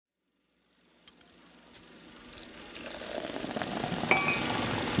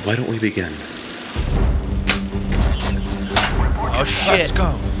Why don't we begin? Oh shit! Let's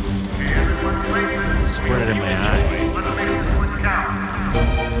go. Squirted in my eye.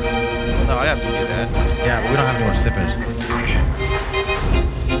 No, I have to do that. Yeah, but we don't have any more sippers.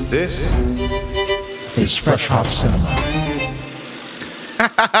 This is Fresh Hop Cinema.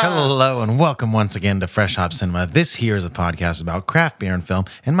 Hello and welcome once again to Fresh Hop Cinema. This here is a podcast about craft beer and film,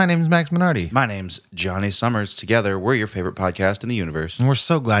 and my name is Max Minardi. My name's Johnny Summers. Together, we're your favorite podcast in the universe. And we're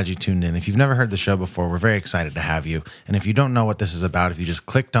so glad you tuned in. If you've never heard the show before, we're very excited to have you. And if you don't know what this is about, if you just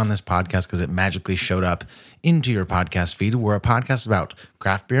clicked on this podcast because it magically showed up into your podcast feed, we're a podcast about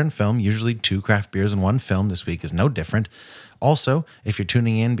craft beer and film, usually 2 craft beers and 1 film. This week is no different. Also, if you're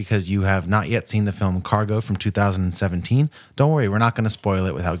tuning in because you have not yet seen the film Cargo from 2017, don't worry, we're not going to spoil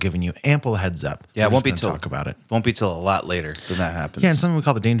it without giving you ample heads up. Yeah, it won't be till talk about it. Won't be till a lot later than that happens. Yeah, and something we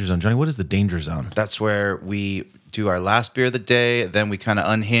call the danger zone. Johnny, what is the danger zone? That's where we do our last beer of the day. Then we kind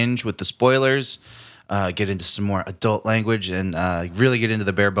of unhinge with the spoilers, get into some more adult language, and really get into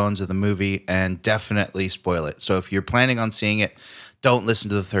the bare bones of the movie and definitely spoil it. So if you're planning on seeing it, don't listen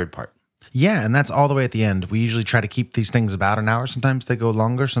to the third part. Yeah, and that's all the way at the end. We usually try to keep these things about an hour. Sometimes they go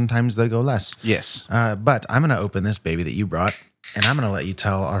longer, sometimes they go less. Yes. But I'm going to open this baby that you brought, and I'm going to let you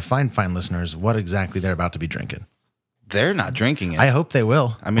tell our fine listeners what exactly they're about to be drinking. They're not drinking it. I hope they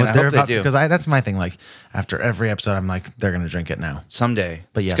will. I mean, I hope they do. Because that's my thing. Like, after every episode, I'm like, they're going to drink it now. Someday.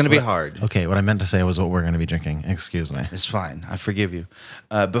 But yes, it's going to be hard. Okay, what I meant to say was what we're going to be drinking. Excuse me. It's fine. I forgive you.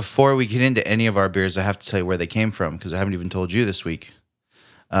 Before we get into any of our beers, I have to tell you where they came from because I haven't even told you this week.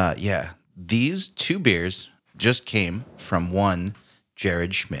 These 2 beers just came from one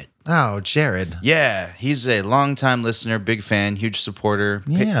Jared Schmidt. Oh, Jared. Yeah, he's a longtime listener, big fan, huge supporter,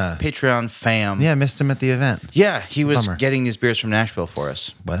 Yeah. Patreon fam. Yeah, missed him at the event. Yeah, he was bummer. getting these beers from Nashville for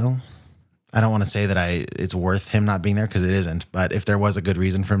us. Well, I don't want to say that it's worth him not being there because it isn't. But if there was a good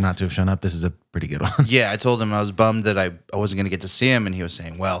reason for him not to have shown up, this is a pretty good one. Yeah, I told him I was bummed that I wasn't going to get to see him, and he was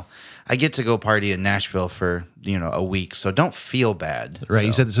saying, well, I get to go party in Nashville for, a week, so don't feel bad. Right.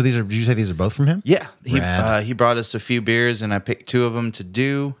 You said so. Did you say these are both from him? Yeah, Rad. he brought us a few beers, and I picked 2 of them to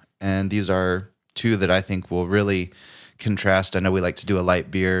do, and these are 2 that I think will really contrast. I know we like to do a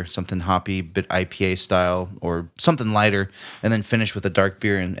light beer, something hoppy, bit IPA style, or something lighter, and then finish with a dark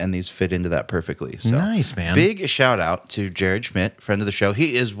beer, and these fit into that perfectly. So Nice, man. Big shout out to Jared Schmidt, friend of the show.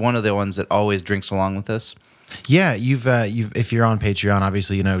 He is one of the ones that always drinks along with us. Yeah, you've if you're on Patreon,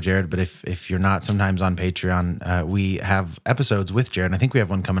 obviously you know Jared, but if you're not, sometimes on Patreon, we have episodes with Jared. And I think we have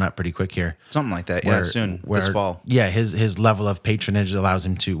one coming up pretty quick here. Something like that, soon, this fall. Yeah, his level of patronage allows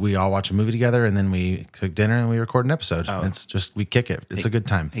him to. We all watch a movie together, and then we cook dinner and we record an episode. Oh. It's just we kick it. It's a good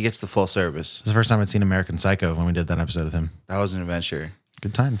time. He gets the full service. It's the first time I'd seen American Psycho when we did that episode with him. That was an adventure.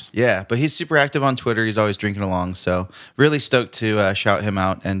 Good times. Yeah, but he's super active on Twitter. He's always drinking along. So really stoked to shout him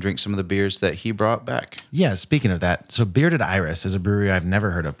out and drink some of the beers that he brought back. Yeah, speaking of that, so Bearded Iris is a brewery I've never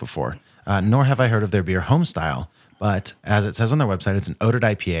heard of before, nor have I heard of their beer Homestyle. But as it says on their website, it's an oated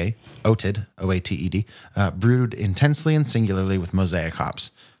IPA, oated, O-A-T-E-D, brewed intensely and singularly with mosaic hops.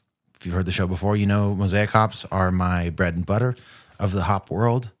 If you've heard the show before, you know mosaic hops are my bread and butter of the hop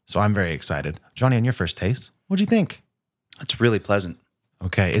world. So I'm very excited. Johnny, on your first taste, what'd you think? It's really pleasant.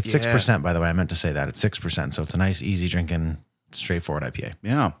 Okay, it's Yeah. 6%, by the way. I meant to say that. It's 6%, so it's a nice, easy drinking, straightforward IPA.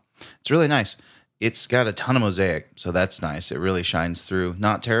 Yeah, it's really nice. It's got a ton of mosaic, so that's nice. It really shines through.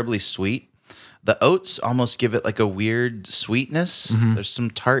 Not terribly sweet. The oats almost give it like a weird sweetness. Mm-hmm. There's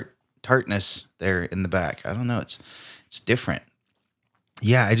some tartness there in the back. I don't know. It's different.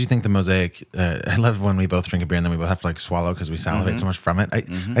 Yeah, I do think the mosaic. I love when we both drink a beer and then we both have to like swallow because we salivate so much from it.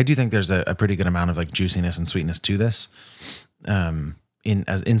 I do think there's a pretty good amount of like juiciness and sweetness to this,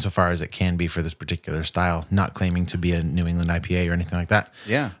 insofar as it can be for this particular style. Not claiming to be a New England IPA or anything like that.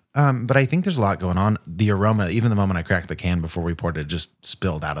 Yeah. But I think there's a lot going on. The aroma, even the moment I cracked the can before we poured it, just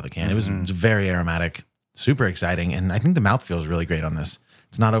spilled out of the can. It was very aromatic, super exciting, and I think the mouth feels really great on this.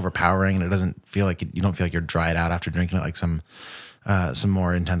 It's not overpowering, and it doesn't feel like you don't feel like you're dried out after drinking it, like some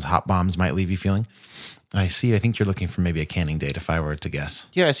more intense hop bombs might leave you feeling. I think you're looking for maybe a canning date, if I were to guess.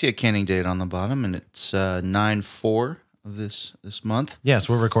 Yeah, I see a canning date on the bottom, and it's 9/4 of this month. Yes,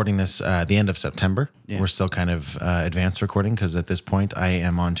 we're recording this the end of September. Yeah. We're still kind of advanced recording because at this point I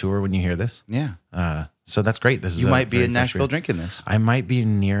am on tour when you hear this. Yeah. So that's great. This is You might be very in fresh Nashville beer. drinking this. I might be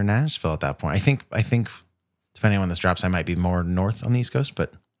near Nashville at that point. I think depending on when this drops, I might be more north on the East Coast,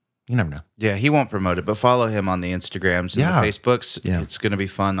 but you never know. Yeah, he won't promote it, but follow him on the Instagrams and Yeah. the Facebooks. Yeah. It's going to be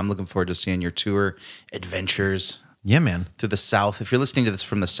fun. I'm looking forward to seeing your tour adventures Yeah, man. through the South. If you're listening to this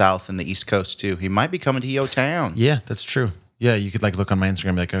from the South and the East Coast too, he might be coming to your town. Yeah, that's true. Yeah, you could like look on my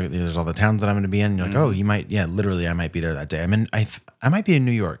Instagram, like, oh, there's all the towns that I'm going to be in. And you're like, oh, you might, literally, I might be there that day. I might be in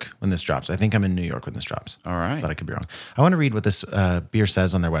New York when this drops. I think I'm in New York when this drops. All right. But I could be wrong. I want to read what this beer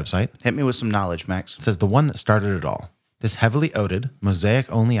says on their website. Hit me with some knowledge, Max. It says, the one that started it all. This heavily oated,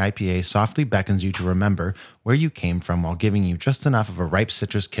 mosaic-only IPA softly beckons you to remember where you came from while giving you just enough of a ripe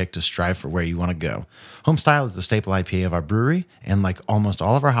citrus kick to strive for where you want to go. Homestyle is the staple IPA of our brewery, and like almost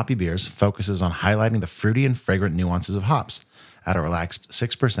all of our hoppy beers, focuses on highlighting the fruity and fragrant nuances of hops. At a relaxed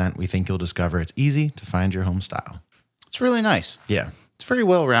 6%, we think you'll discover it's easy to find your home style. It's really nice. Yeah. It's very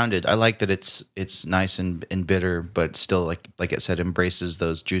well rounded. I like that it's nice and bitter, but still, like I said, embraces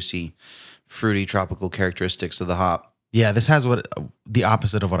those juicy, fruity, tropical characteristics of the hop. Yeah, this has the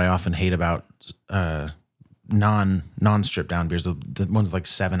opposite of what I often hate about non-stripped down beers. The ones with like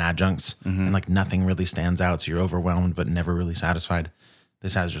 7 adjuncts and like nothing really stands out, so you're overwhelmed but never really satisfied.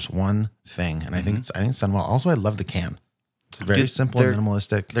 This has just one thing, and I think it's done well. Also, I love the can. It's very simple and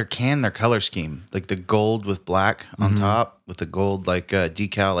minimalistic. Their color scheme, like the gold with black on top, with the gold like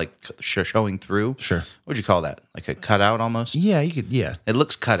decal like showing through. Sure. What'd you call that? Like a cutout almost? Yeah, you could. Yeah, It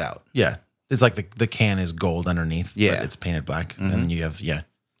looks cut out. yeah. It's like the can is gold underneath. Yeah. But it's painted black, and then you have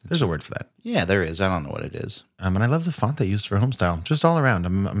There's a word for that. Yeah, there is. I don't know what it is. And I love the font they used for Homestyle. Just all around,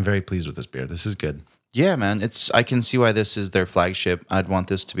 I'm very pleased with this beer. This is good. Yeah, man. I can see why this is their flagship. I'd want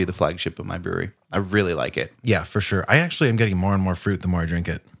this to be the flagship of my brewery. I really like it. Yeah, for sure. I actually am getting more and more fruit the more I drink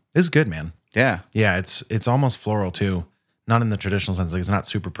it. It's good, man. Yeah. Yeah, it's almost floral too. Not in the traditional sense, like it's not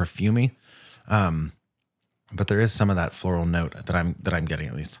super perfumey. But there is some of that floral note that I'm getting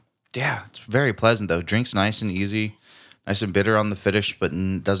at least. Yeah, it's very pleasant though. Drinks nice and easy, nice and bitter on the finish, but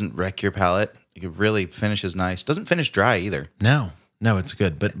doesn't wreck your palate. It really finishes nice. Doesn't finish dry either. No, it's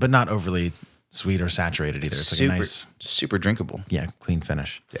good, but not overly sweet or saturated either. It's like a nice, super drinkable. Yeah, clean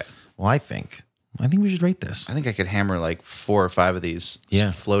finish. Yeah. Well, I think we should rate this. I think I could hammer like 4 or 5 of these.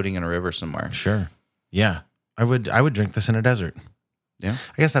 Yeah. Floating in a river somewhere. Sure. Yeah, I would drink this in a desert. Yeah.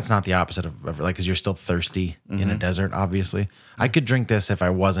 I guess that's not the opposite of like, because you're still thirsty in a desert, obviously. I could drink this if I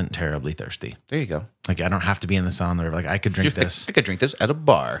wasn't terribly thirsty. There you go. Like, I don't have to be in the sun on the river. Like, I could drink this. I could drink this at a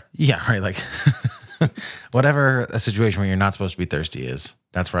bar. Yeah, right. Like, whatever a situation where you're not supposed to be thirsty is,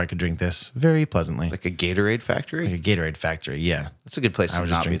 that's where I could drink this very pleasantly. Like a Gatorade factory? Like a Gatorade factory, yeah. That's a good place to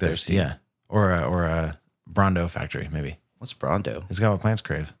not be thirsty. Yeah. Or a Brondo factory, maybe. What's Brondo? It's got what plants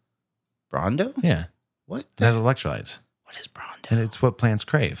crave. Brondo? Yeah. What? It has electrolytes. What is Brondo? And it's what plants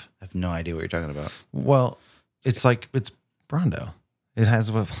crave. I have no idea what you're talking about. Well, it's Brondo. It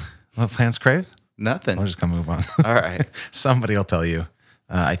has what plants crave. Nothing. We're just going to move on. All right. Somebody will tell you,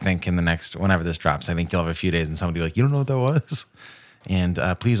 I think in the next, whenever this drops, I think you'll have a few days and somebody will be like, you don't know what that was? And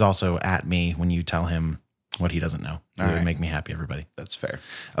please also at me when you tell him what he doesn't know. It would make me happy, everybody. That's fair.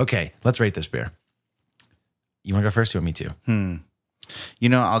 Okay, let's rate this beer. You want to go first? You want me to? You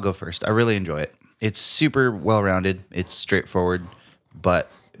know, I'll go first. I really enjoy it. It's super well-rounded. It's straightforward, but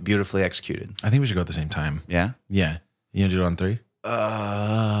beautifully executed. I think we should go at the same time. Yeah? Yeah. You gonna do it on 3?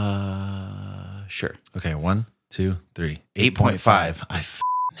 Sure. Okay, 1, 2, 3. 8.5.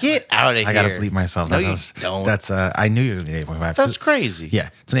 Get out of here. I gotta bleep myself. No, you don't. That's I knew you were gonna be 8.5. That's crazy. Yeah,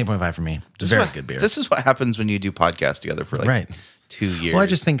 it's an 8.5 for me. It's a very good beer. This is what happens when you do podcasts together for like 2 years. Well, I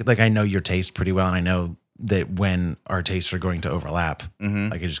just think like I know your taste pretty well, and I know that when our tastes are going to overlap,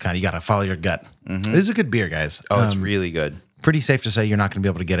 like it just kind of, you got to follow your gut. This is a good beer, guys. Oh, it's really good. Pretty safe to say you're not going to be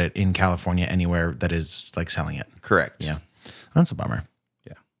able to get it in California anywhere that is like selling it. Correct. Yeah. That's a bummer.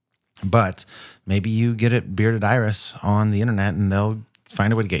 Yeah. But maybe you get it Bearded Iris on the internet and they'll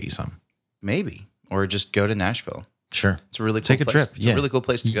find a way to get you some. Maybe. Or just go to Nashville. Sure. It's a really cool Take a place. trip. It's a really cool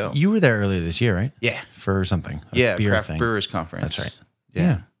place to go. You were there earlier this year, right? Yeah. For something. Yeah, beer Craft thing. Brewers Conference. That's right.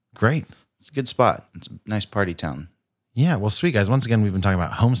 Yeah. Great. It's a good spot. It's a nice party town. Yeah, well, sweet, guys. Once again, we've been talking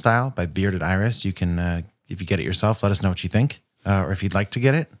about Homestyle by Bearded Iris. You can, if you get it yourself, let us know what you think. Or if you'd like to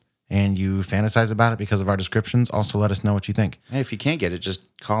get it and you fantasize about it because of our descriptions, also let us know what you think. Hey, if you can't get it,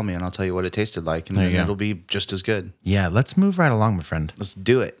 just call me and I'll tell you what it tasted like, and then it'll be just as good. Yeah, let's move right along, my friend. Let's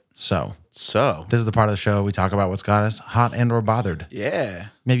do it. So, this is the part of the show we talk about what's got us hot and or bothered. Yeah.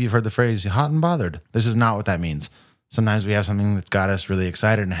 Maybe you've heard the phrase hot and bothered. This is not what that means. Sometimes we have something that's got us really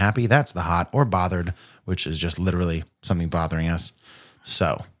excited and happy. That's the hot, or bothered, which is just literally something bothering us.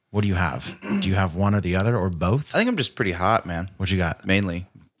 So, what do you have? Do you have one or the other or both? I think I'm just pretty hot, man. What you got? Mainly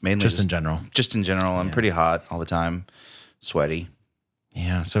just in general. Just in general, I'm pretty hot all the time. Sweaty.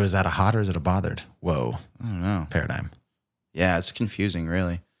 Yeah. So is that a hot or is it a bothered? Whoa. I don't know. Paradigm. Yeah, it's confusing,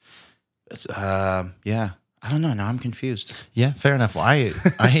 really. It's yeah. I don't know. Now I'm confused. Yeah, fair enough. Well, I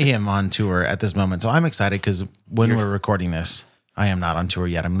am on tour at this moment, so I'm excited because when we're recording this, I am not on tour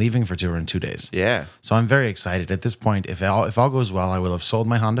yet. I'm leaving for tour in 2 days. Yeah. So I'm very excited. At this point, if all goes well, I will have sold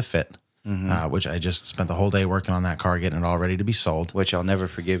my Honda Fit, which I just spent the whole day working on that car, getting it all ready to be sold. Which I'll never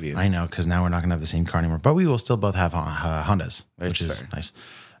forgive you. I know, because now we're not going to have the same car anymore. But we will still both have Hondas, which is fair. nice.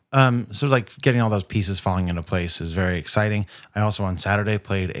 So like getting all those pieces falling into place is very exciting. I also on Saturday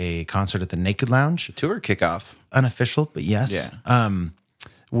played a concert at the Naked Lounge, Tour kickoff. unofficial, but yes. Yeah.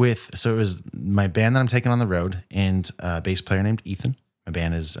 So it was my band that I'm taking on the road and a bass player named Ethan. My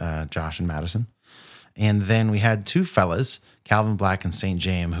band is Josh and Madison. And then we had two fellas, Calvin Black and St.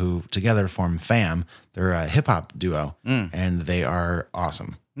 James, who together form FAM. They're a hip hop duo, and they are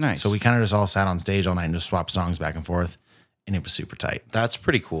awesome. Nice. So we kind of just all sat on stage all night and just swapped songs back and forth, and it was super tight. That's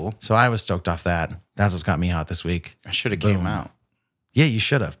pretty cool. So I was stoked off that. That's what's got me hot this week. I should have came Boom. out. Yeah, you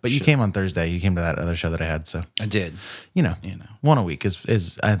should have. But you came on Thursday. You came to that other show that I had. So I did. you know, one a week is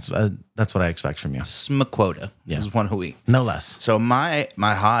that's what I expect from you. Quota. Yeah. It was one a week. No less. So my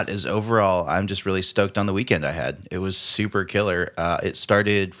hot is overall, I'm just really stoked on the weekend I had. It was super killer. It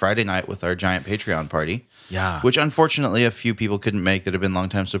started Friday night with our giant Patreon party. Yeah. Which unfortunately a few people couldn't make that have been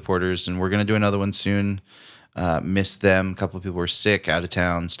longtime supporters, and we're gonna do another one soon. Missed them. A couple of people were sick, out of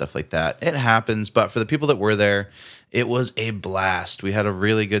town, stuff like that. It happens, but for the people that were there, it was a blast. We had a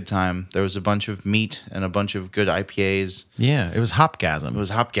really good time. There was a bunch of meat and a bunch of good IPAs. Yeah, it was Hopgasm. It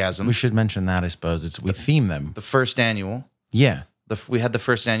was Hopgasm. We should mention that, I suppose. We theme them. The first annual. Yeah, We had the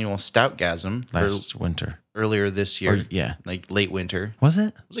first annual Stoutgasm last winter. earlier this year. Yeah. Like late winter. Was it?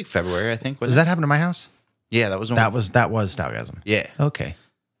 It was like February, I think. Does that happen at my house? Yeah, that was when That was Stoutgasm. Yeah. Okay,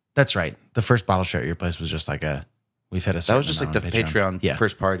 that's right. The first bottle share at your place was just like we've had a. That was just like the Patreon Yeah.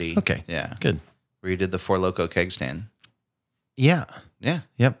 first party. Okay. Yeah. Good. Where you did the Four Loko keg stand. Yeah. Yeah.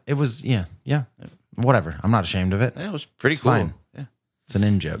 Yep. It was. Yeah. Yeah. Whatever. I'm not ashamed of it. That was pretty It's cool. fine. Yeah. It's an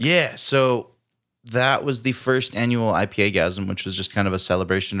in joke. Yeah. So that was the first annual IPA-gasm, which was just kind of a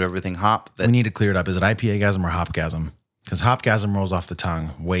celebration of everything hop. We need to clear it up. Is it IPA-gasm or Hopgasm? Because Hopgasm rolls off the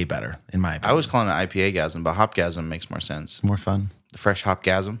tongue way better, in my opinion. I was calling it IPA-gasm, but Hopgasm makes more sense. More fun. The fresh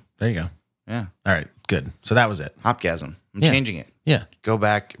Hopgasm. There you go. Yeah. All right. Good. So that was it. Hopgasm. I'm Yeah. changing it. Yeah. Go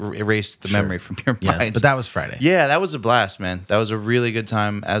back, erase the memory from your Yes. mind. But that was Friday. Yeah, that was a blast, man. That was a really good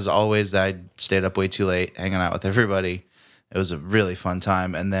time. As always, I stayed up way too late hanging out with everybody. It was a really fun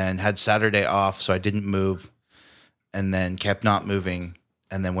time. And then had Saturday off, so I didn't move. And then kept not moving.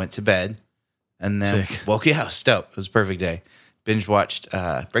 And then went to bed. And then Sick. woke. Yeah, I was stoked. It was a perfect day. Binge watched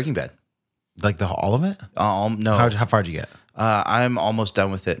Breaking Bad. Like all of it? No, How far did you get? I'm almost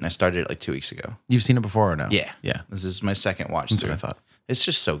done with it, and I started it like 2 weeks ago. You've seen it before or no? Yeah, Yeah. This is my second watch That's through. what I thought. It's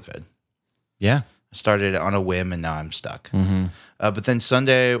just so good. Yeah. I started it on a whim, and now I'm stuck. Mm-hmm. But then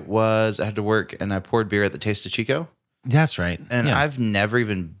Sunday I had to work, and I poured beer at the Taste of Chico. That's right. And yeah. I've never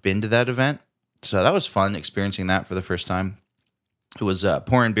even been to that event. So that was fun experiencing that for the first time. It was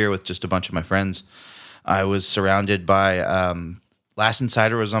pouring beer with just a bunch of my friends. I was surrounded by Lass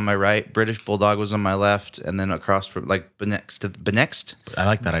Insider was on my right, British Bulldog was on my left, and then across from next I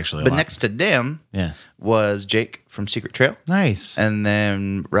like that actually. A lot. next to them Yeah. was Jake from Secret Trail, Nice. and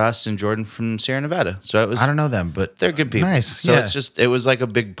then Russ and Jordan from Sierra Nevada. So it was I don't know them, but they're good people. Nice. So yeah. it was like a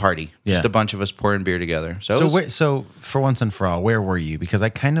big party. Just Yeah. a bunch of us pouring beer together. So, it was, So for once and for all, where were you? Because I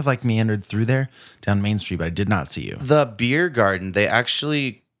kind of like meandered through there down Main Street, but I did not see you. the beer garden, they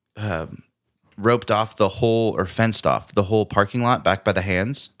actually roped off fenced off the whole parking lot back by the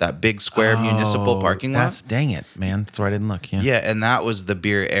Hands, that big square municipal parking lot. Dang it, man. That's where I didn't look. Yeah. Yeah, and that was the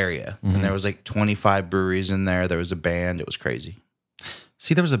beer area. And there was like 25 breweries in there. There was a band. It was crazy.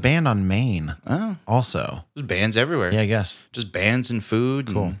 See, there was a band on Main Oh, also. there's bands everywhere. Yeah, I guess. Just bands and food.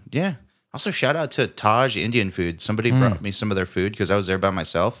 Cool. And, yeah. Also, shout out to Taj Indian Food. Somebody brought me some of their food because I was there by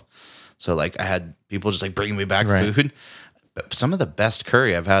myself. So, like, I had people just like bringing me back Right. food. But some of the best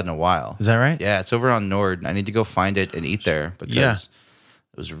curry I've had in a while. Is that right? Yeah, it's over on Nord. I need to go find it and eat there because Yeah.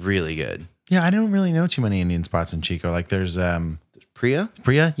 it was really good. Yeah, I don't really know too many Indian spots in Chico. Like there's Priya?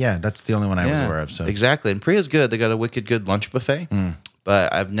 Priya. Yeah, that's the only one I was aware of. So Exactly. And Priya's good. They got a wicked good lunch buffet.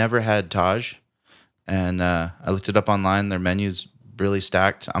 But I've never had Taj. And I looked it up online. Their menu's really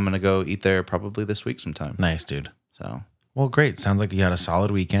stacked. I'm going to go eat there probably this week sometime. nice, dude. So Well, great. Sounds like you had a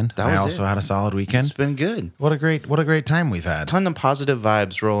solid weekend. That I was also it. had a solid it's weekend. been good. What a great time we've had. Ton of positive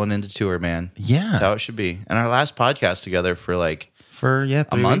vibes rolling into tour, man. Yeah. That's how it should be. And our last podcast together for like, For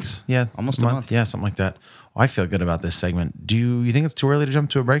 3 month? weeks. Yeah, Almost a month. Yeah, something like that. Well, I feel good about this segment. Do you think it's too early to jump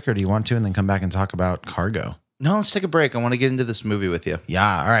to a break, or do you want to and then come back and talk about Cargo? no, let's take a break. I want to get into this movie with you.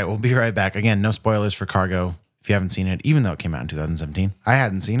 Yeah. All right. We'll be right back. Again, no spoilers for Cargo if you haven't seen it, even though it came out in 2017. I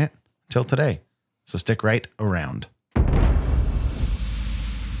hadn't seen it till today. So stick right around.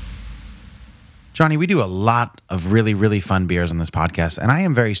 Johnny, we do a lot of really, really fun beers on this podcast, and I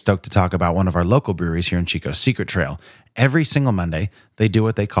am very stoked to talk about one of our local breweries here in Chico, Secret Trail. Every single Monday, they do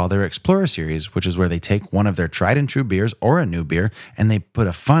what they call their Explorer Series, which is where they take one of their tried and true beers or a new beer, and they put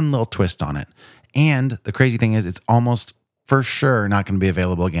a fun little twist on it. And the crazy thing is, it's almost for sure not going to be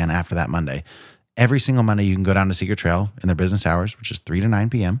available again after that Monday. Every single Monday, you can go down to Secret Trail in their business hours, which is 3 to 9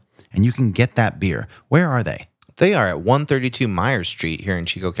 p.m., and you can get that beer. Where are they? They are at 132 Myers Street here in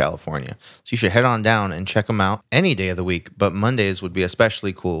Chico, California. So you should head on down and check them out any day of the week. But Mondays would be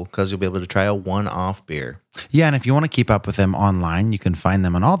especially cool because you'll be able to try a one-off beer. Yeah, and if you want to keep up with them online, you can find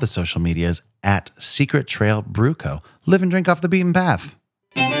them on all the social medias at Secret Trail Brew Co. Live and drink off the beaten path.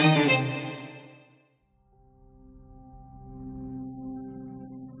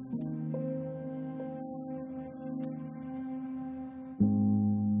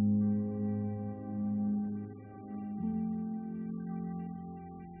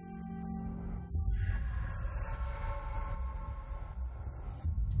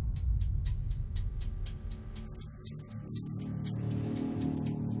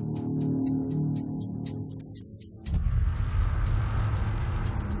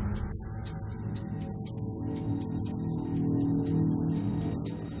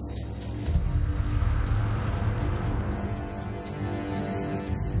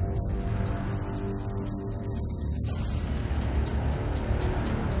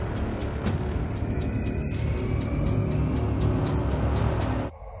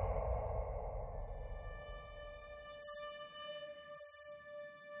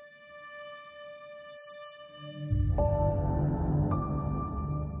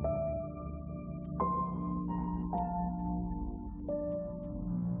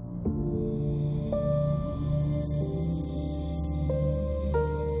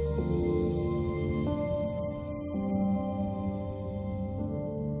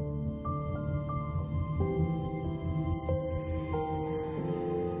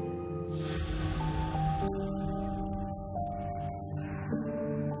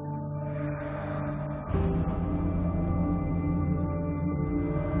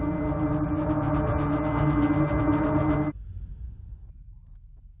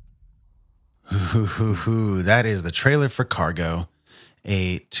 That is the trailer for Cargo,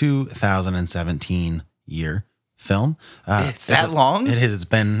 a 2017 year film. It's that long? It is. It's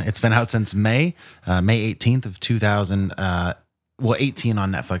been out since May 18th of 2000. 18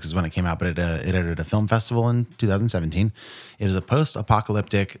 on Netflix is when it came out, but it entered a film festival in 2017. It is a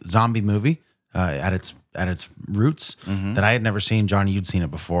post-apocalyptic zombie movie at its roots that I had never seen. John, you'd seen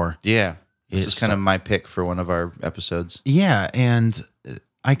it before. Yeah. This is kind of my pick for one of our episodes. Yeah, and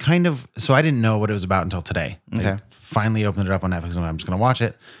I didn't know what it was about until today. Okay. I finally opened it up on Netflix and I'm just going to watch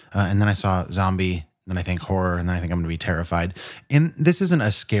it. And then I saw zombie, then I think horror, and then I think I'm going to be terrified. And this isn't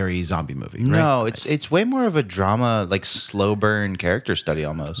a scary zombie movie, right? No, it's way more of a drama, like slow burn character study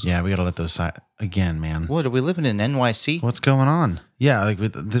almost. Yeah, we got to let those again, man. What, are we living in NYC? What's going on? Yeah, like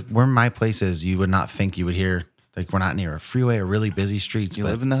where my place is, you would not think you would hear, like we're not near a freeway or really busy streets. You but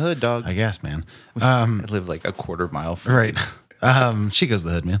live in the hood, dog. I guess, man. I live like a quarter mile from Right. Chico's the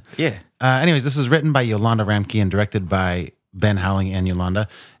hood, man. Yeah. Anyways, this is written by Yolanda Ramke and directed by Ben Howling and Yolanda.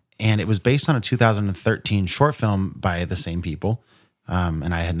 And it was based on a 2013 short film by the same people.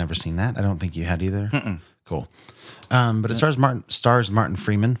 And I had never seen that. I don't think you had either. Cool. But it stars Martin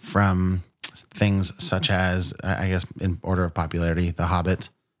Freeman from things such as, I guess, in order of popularity, The Hobbit.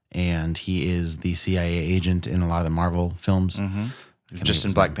 And he is the CIA agent in a lot of the Marvel films. Just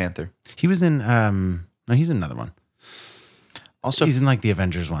in Black Panther. He was in, no, he's in another one. Also, He's in like the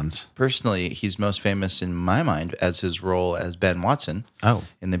Avengers ones. personally, he's most famous in my mind as his role as Ben Watson Oh.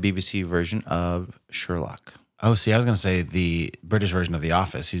 in the BBC version of Sherlock. Oh, see, I was going to say the British version of The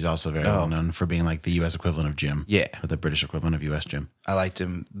Office. He's also very well known for being like the U.S. equivalent of Jim. Yeah. Or the British equivalent of U.S. Jim. I liked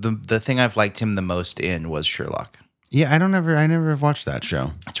him. The thing I've liked him the most in was Sherlock. Yeah, I never have watched that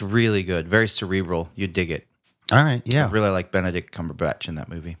show. It's really good. Very cerebral. You dig it. All right, yeah. I really like Benedict Cumberbatch in that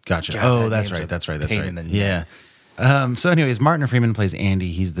movie. Gotcha. God, Oh, that that's name's right. a That's right. pain in the neck. Yeah. So anyways, Martin Freeman plays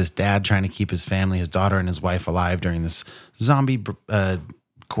Andy. He's this dad trying to keep his family, his daughter and his wife alive during this zombie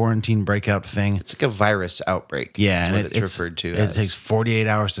quarantine breakout thing. It's like a virus outbreak. Yeah, is and what it's referred to It as. takes 48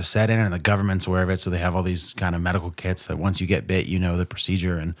 hours to set in, and the government's aware of it. So they have all these kind of medical kits that once you get bit, you know the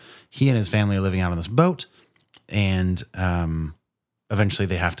procedure. And he and his family are living out on this boat, and eventually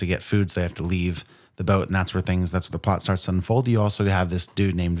they have to get food, so they have to leave the boat, and that's where the plot starts to unfold. You also have this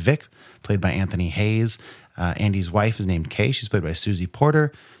dude named Vic, played by Anthony Hayes. Andy's wife is named Kay. She's played by Susie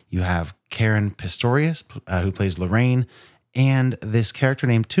Porter. You have Karen Pistorius, who plays Lorraine, and this character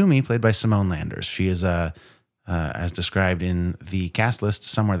named Toomey, played by Simone Landers. She is a as described in the cast list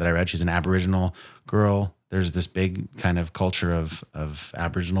somewhere that I read. She's an Aboriginal girl. There's this big kind of culture of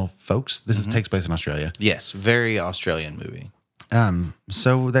Aboriginal folks. This takes place in Australia. Yes, very Australian movie.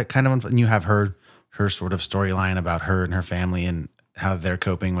 So that kind of, and you have her sort of storyline about her and her family and how they're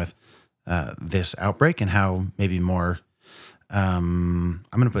coping with this outbreak, and how maybe more, I'm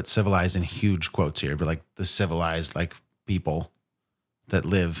going to put civilized in huge quotes here, but like the civilized, like people that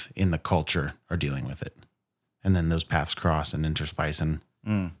live in the culture are dealing with it. And then those paths cross and interspice.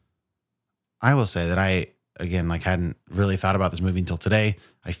 And I will say that I, again, like hadn't really thought about this movie until today.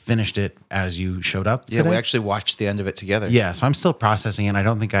 I finished it as you showed up Yeah, today. we actually watched the end of it together. Yeah, so I'm still processing it. I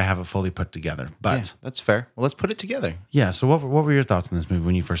don't think I have it fully put together. But Yeah, that's fair. Well, let's put it together. yeah, so what were your thoughts on this movie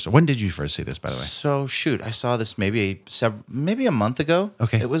when did you first see this, by the way? So shoot, I saw this maybe a month ago.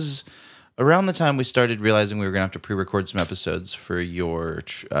 Okay. It was around the time we started realizing we were gonna have to pre-record some episodes for your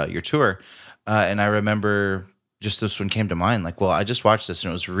tour, and I remember just this one came to mind. Like, well, I just watched this and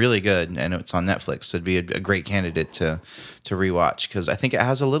it was really good, and it's on Netflix. So it'd be a great candidate to rewatch, because I think it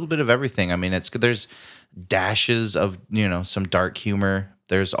has a little bit of everything. I mean, there's dashes of some dark humor.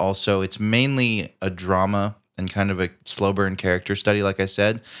 There's also, it's mainly a drama and kind of a slow burn character study. Like I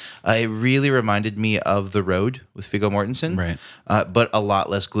said, it really reminded me of The Road with Viggo Mortensen, Right. But a lot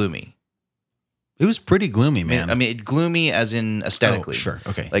less gloomy. It was pretty gloomy, man. I mean, gloomy as in aesthetically. Oh, sure.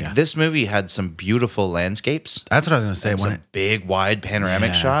 Okay, Like yeah. this movie had some beautiful landscapes. That's what I was going to say. And When some big, wide panoramic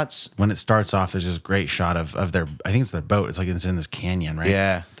Yeah. shots. when it starts off, there's this great shot of their, I think it's their boat. It's like it's in this canyon, right?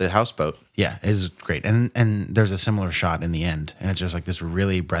 Yeah, the houseboat. Yeah, it is great. And there's a similar shot in the end, and it's just like this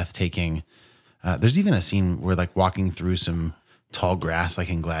really breathtaking. There's even a scene where like walking through some tall grass, like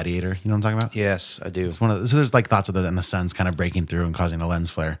in Gladiator. You know what I'm talking about? Yes, I do. It's one of so there's like thoughts of that, and the sun's kind of breaking through and causing a lens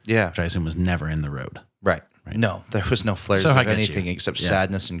flare. Yeah. which I assume was never in The Road. Right. No, there was no flares So I of get you. anything except Yeah.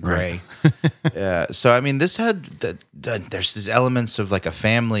 sadness and gray. Yeah. So I mean, this had there's these elements of like a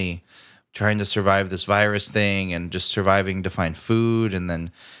family trying to survive this virus thing and just surviving to find food, and then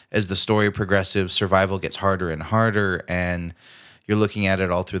as the story progresses, survival gets harder and harder, and you're looking at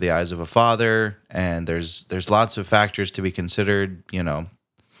it all through the eyes of a father, and there's lots of factors to be considered.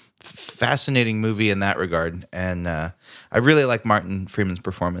 Fascinating movie in that regard, and I really like Martin Freeman's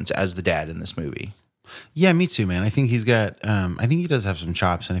performance as the dad in this movie. Yeah, me too, man. I think he's got. I think he does have some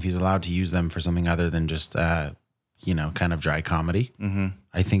chops, and if he's allowed to use them for something other than just, kind of dry comedy,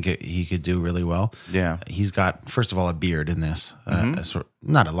 I think he could do really well. Yeah. He's got, first of all, a beard in this.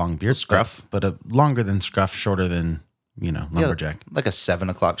 Not a long beard, Scruff. but a longer than scruff, shorter than lumberjack. Like a 7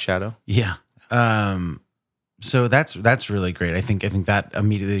 o'clock shadow. Yeah. So that's really great. I think that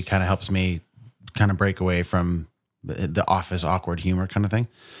immediately kind of helps me kind of break away from the office awkward humor kind of thing.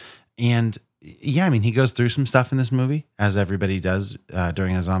 And yeah, I mean, he goes through some stuff in this movie, as everybody does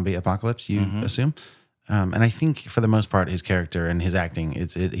during a zombie apocalypse, you assume. And I think for the most part, his character and his acting,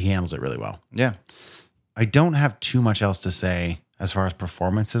 he handles it really well. Yeah. I don't have too much else to say as far as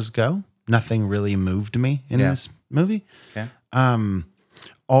performances go. Nothing really moved me in this movie. Okay.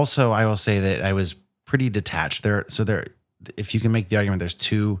 Also, I will say that I was pretty detached. If you can make the argument, there's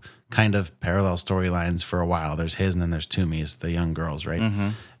two kind of parallel storylines for a while. There's his, and then there's Toomey's, the young girls,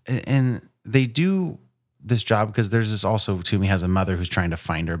 right? And they do this job because there's this also, Toomey has a mother who's trying to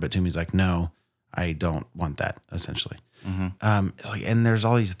find her, but Toomey's like, no, I don't want that, essentially. It's like, and there's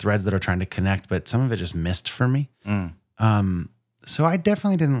all these threads that are trying to connect, but some of it just missed for me. So I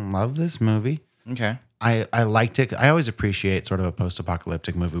definitely didn't love this movie. Okay. I liked it. I always appreciate sort of a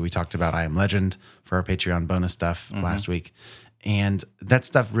post-apocalyptic movie. We talked about I Am Legend for our Patreon bonus stuff last week. And that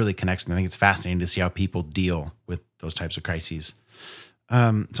stuff really connects. And I think it's fascinating to see how people deal with those types of crises.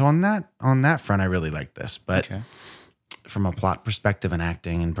 So on that front, I really liked this. But from a plot perspective and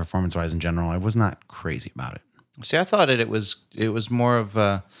acting and performance-wise in general, I was not crazy about it. See, I thought it was more of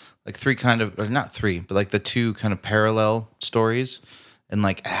like three kind of, or not three, but like the two kind of parallel stories, and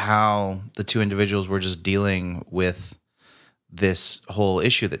like how the two individuals were just dealing with this whole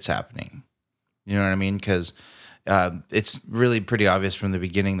issue that's happening. You know what I mean? Because it's really pretty obvious from the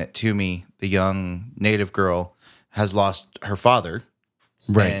beginning that Toomey, the young native girl, has lost her father.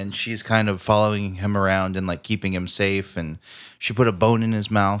 Right. And she's kind of following him around and like keeping him safe. And she put a bone in his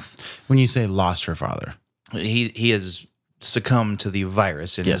mouth. When you say lost her father. He has succumbed to the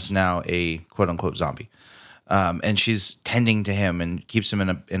virus and is now a quote unquote zombie. And she's tending to him and keeps him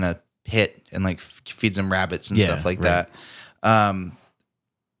in a pit and like feeds him rabbits and stuff like that. I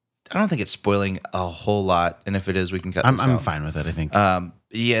don't think it's spoiling a whole lot. And if it is, we can cut this I'm out. fine with it, I think.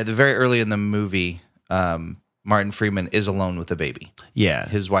 The very early in the movie, Martin Freeman is alone with a baby. Yeah.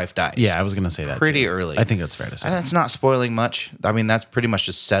 His wife dies. Yeah, I was going to say that Pretty too. early. I think that's fair to say. And that's not spoiling much. I mean, that's pretty much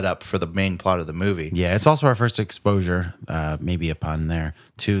just set up for the main plot of the movie. Yeah, it's also our first exposure, maybe a pun there,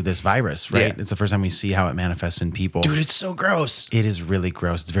 to this virus, right? Yeah. It's the first time we see how it manifests in people. Dude, it's so gross. It is really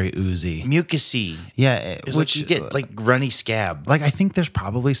gross. It's very oozy. Mucusy. Yeah, It's like you get like runny scab. like I think there's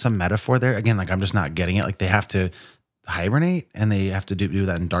probably some metaphor there. Again, like I'm just not getting it. Like they have to hibernate and they have to do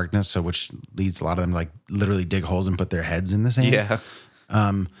that in darkness, so which leads a lot of them to like literally dig holes and put their heads in the sand. Yeah.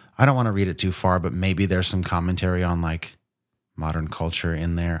 I don't want to read it too far, but maybe there's some commentary on like modern culture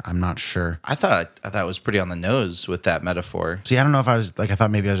in there. I'm not sure. I thought it was pretty on the nose with that metaphor. See, I don't know if I was like, I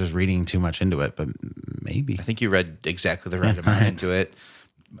thought maybe I was just reading too much into it, but maybe. I think you read exactly the right amount into it.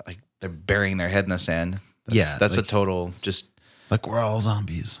 Like they're burying their head in the sand. That's like- a total just Like we're all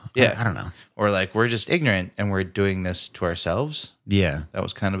zombies. Yeah. I don't know. or like we're just ignorant and we're doing this to ourselves. Yeah. That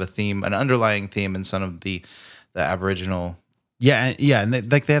was kind of a theme, an underlying theme in some of the Aboriginal. Yeah. Yeah. And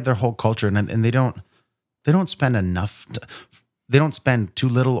they have their whole culture and they don't spend enough. They don't spend too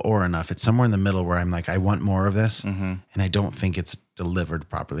little or enough. It's somewhere in the middle where I'm like, I want more of this. Mm-hmm. And I don't think it's delivered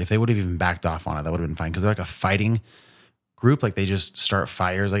properly. If they would have even backed off on it, that would have been fine. Cause they're like a fighting group. Like they just start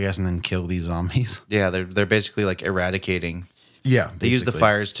fires, I guess, and then kill these zombies. Yeah, they're basically like eradicating. Yeah. They use the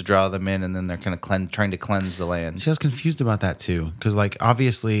fires to draw them in, and then they're kind of trying to cleanse the land. See, I was confused about that too. Cause like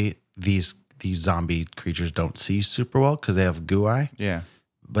obviously these zombie creatures don't see super well because they have goo eye. Yeah,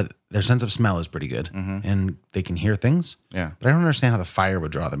 But their sense of smell is pretty good, and they can hear things. yeah. But I don't understand how the fire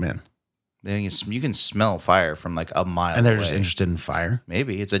would draw them in. You can smell fire from like a mile And they're away. just interested in fire.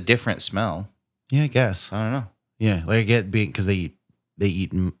 Maybe it's a different smell. Yeah, I guess. I don't know. Yeah, like I get being because they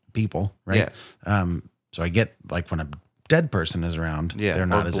eat people, right? So I get like when a dead person is around, Yeah, they're or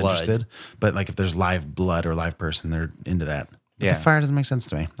not as blood. interested. But like if there's live blood or live person, they're into that. But Yeah. the fire doesn't make sense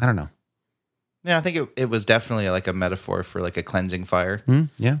to me. I don't know. Yeah, I think it was definitely like a metaphor for like a cleansing fire,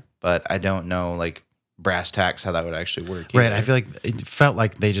 Yeah, but I don't know like brass tacks how that would actually work. right. either. I feel like it felt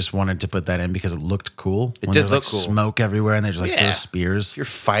like they just wanted to put that in because it looked cool. It When did there's, look like cool. Smoke everywhere, and they just like throw Yeah. spears. If you're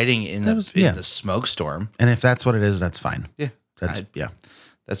fighting in That the was- yeah. smoke storm, And if that's what it is, that's fine. yeah, That's yeah.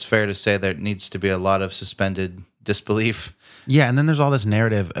 that's fair to say. There needs to be a lot of suspended disbelief. Yeah, and then there's all this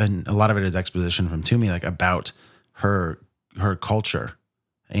narrative, and a lot of it is exposition from Toomey, like about her culture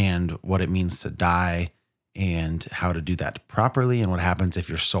and what it means to die, and how to do that properly, and what happens if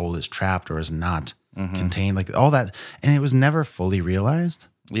your soul is trapped or is not Mm-hmm. contained, like all that. And it was never fully realized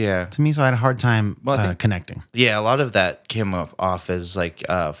Yeah, to me, so I had a hard time Well, I think- connecting. yeah. A lot of that came off as like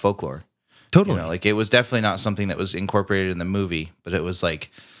folklore. Totally. You know, like it was definitely not something that was incorporated in the movie, but it was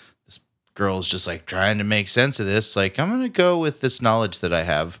like this girl's just like trying to make sense of this. Like, I'm gonna go with this knowledge that I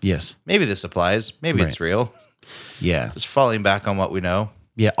have. Yes. Maybe this applies. Maybe it's real. Yeah. Just falling back on what we know.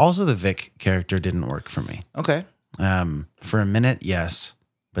 Yeah. Also, the Vic character didn't work for me. Okay. For a minute, yes,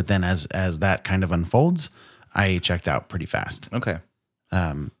 but then as that kind of unfolds, I checked out pretty fast. Okay.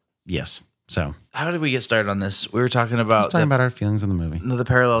 Yes. So How did we get started on this? We were talking let's about talk about our feelings in the movie. the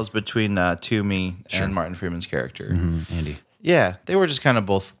parallels between Toomey and Martin Freeman's character. Andy. Yeah, they were just kind of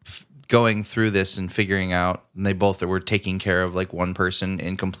both going through this and figuring out, and they both were taking care of like one person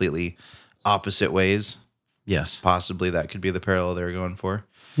in completely opposite ways. Yes. Possibly that could be the parallel they were going for.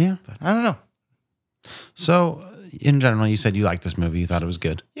 Yeah. But I don't know. So in general, you said you liked this movie. You thought it was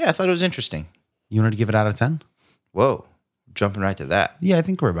good. Yeah, I thought it was interesting. You wanted to give it out of 10? Whoa, jumping right to that. Yeah, I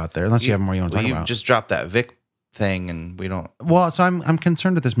think we're about there. Unless you have more you want to Well, talk about. just dropped that Vic thing, and we don't. Well, so I'm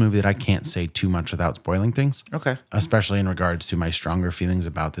concerned with this movie that I can't say too much without spoiling things, Okay. especially in regards to my stronger feelings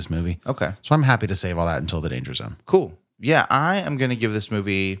about this movie. Okay. So I'm happy to save all that until the danger zone. Cool. Yeah, I am going to give this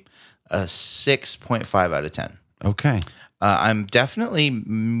movie a 6.5 out of 10. Okay. I'm definitely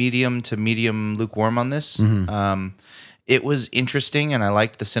medium to medium lukewarm on this. It was interesting, and I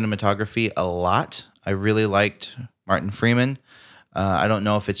liked the cinematography a lot. I really liked Martin Freeman. I don't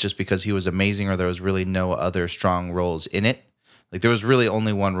know if it's just because he was amazing or there was really no other strong roles in it. Like there was really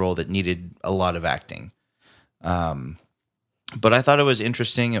only one role that needed a lot of acting. But I thought it was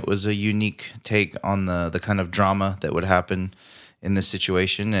interesting. It was a unique take on the kind of drama that would happen in this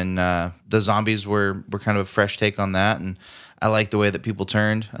situation, and the zombies were kind of a fresh take on that. And I liked the way that people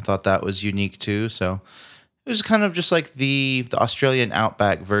turned. I thought that was unique too. So it was kind of just like the Australian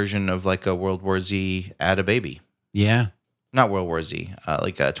outback version of like a World War Z Add a Baby. Yeah. Not World War Z,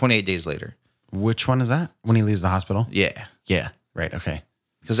 like 28 Days Later. Which one is that? When he leaves the hospital? Yeah, Yeah. Right. Okay.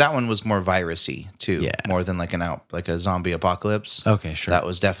 because that one was more virusy too, Yeah. more than like like a zombie apocalypse. Okay. Sure. That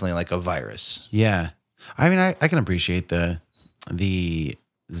was definitely like a virus. Yeah. I mean, I can appreciate the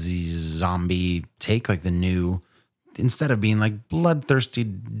zombie take, like the new, instead of being like bloodthirsty,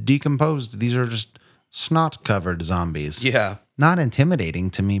 decomposed, these are just snot-covered zombies. Yeah. Not intimidating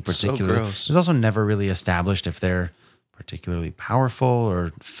to me particularly. gross. It's also never really established if they're particularly powerful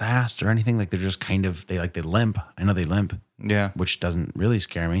or fast or anything. Like they're just kind of they limp. I know they limp, Yeah. which doesn't really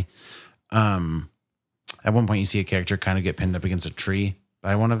scare me. At one point, you see a character kind of get pinned up against a tree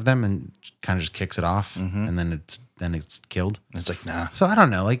by one of them and kind of just kicks it off, and then it's killed. It's like, nah. So I don't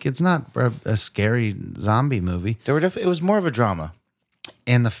know. Like it's not a scary zombie movie. It was more of a drama.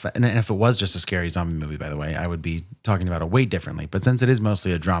 And and if it was just a scary zombie movie, by the way, I would be talking about it way differently. But since it is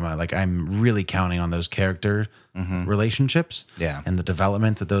mostly a drama, like I'm really counting on those character relationships, Yeah. and the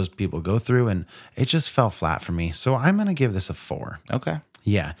development that those people go through, and it just fell flat for me. So I'm gonna give this a 4. Okay.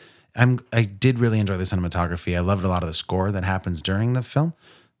 Yeah, I did really enjoy the cinematography. I loved a lot of the score that happens during the film,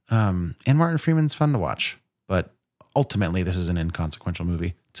 and Martin Freeman's fun to watch. But ultimately, this is an inconsequential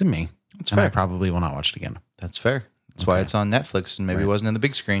movie to me. That's and I fair. probably will not watch it again. That's fair. That's why it's on Netflix and maybe it wasn't in the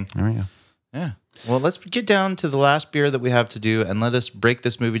big screen. There we go. Yeah. Well, let's get down to the last beer that we have to do and let us break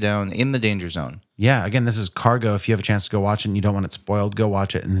this movie down in the danger zone. Yeah, again, this is Cargo. If you have a chance to go watch it and you don't want it spoiled, go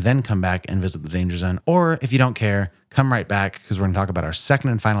watch it and then come back and visit the Danger Zone. Or if you don't care, come right back because we're going to talk about our second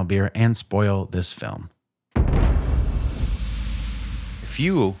and final beer and spoil this film. If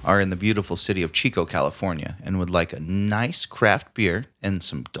you are in the beautiful city of Chico, California, and would like a nice craft beer and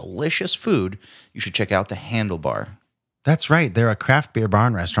some delicious food, you should check out the Handlebar. That's right. They're a craft beer bar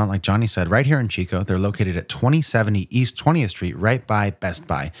and restaurant, like Johnny said, right here in Chico. They're located at 2070 East 20th Street, right by Best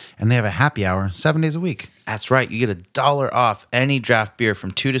Buy. And they have a happy hour 7 days a week. That's right. You get $1 off any draft beer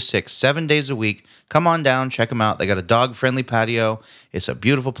from 2 to 6, 7 days a week. Come on down, check them out. They got a dog-friendly patio. It's a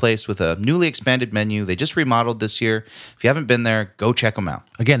beautiful place with a newly expanded menu. They just remodeled this year. If you haven't been there, go check them out.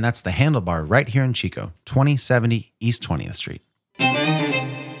 Again, that's the Handlebar right here in Chico, 2070 East 20th Street.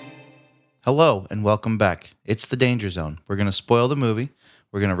 Hello and welcome back. It's the Danger Zone. We're going to spoil the movie.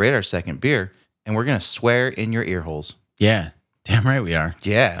 We're going to rate our second beer, and we're going to swear in your ear holes. Yeah, damn right we are.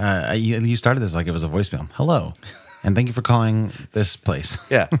 Yeah. You started this like it was a voicemail. Hello, and thank you for calling this place.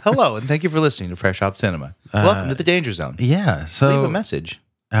 Yeah. Hello, and thank you for listening to Fresh Hop Cinema. Welcome to the Danger Zone. Yeah, so Leave a message.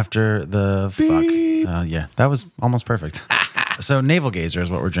 after the fuck. Yeah, that was almost perfect. So Navel Gazer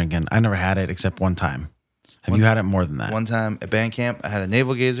is what we're drinking. I never had it except one time. Have you had it more than that? One time at band camp, I had a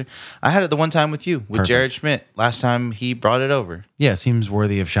navel gazer. I had it the one time with you, with Perfect. Jared Schmidt. Last time he brought it over. Yeah, it seems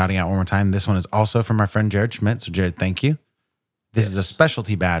worthy of shouting out one more time. This one is also from our friend Jared Schmidt. So Jared, thank you. This is a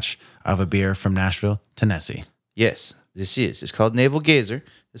specialty batch of a beer from Nashville, Tennessee. Yes, this is. It's called Navel Gazer.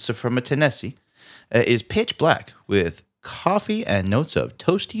 It's from a Tennessee. It is pitch black with coffee and notes of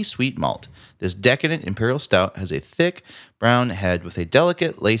toasty sweet malt. This decadent imperial stout has a thick brown head with a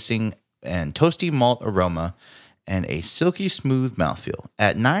delicate lacing and toasty malt aroma and a silky smooth mouthfeel.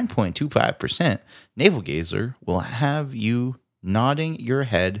 At 9.25%, Navel Gazer will have you nodding your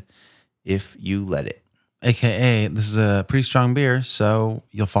head if you let it. AKA, this is a pretty strong beer, so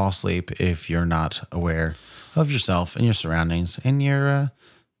you'll fall asleep if you're not aware of yourself and your surroundings and your,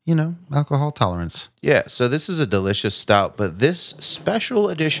 alcohol tolerance. Yeah, so this is a delicious stout, but this special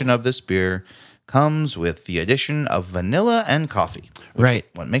edition of this beer comes with the addition of vanilla and coffee. Right.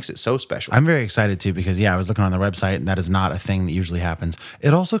 What makes it so special. I'm very excited too because, I was looking on the website and that is not a thing that usually happens.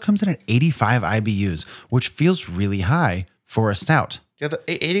 It also comes in at 85 IBUs, which feels really high for a stout. Yeah, the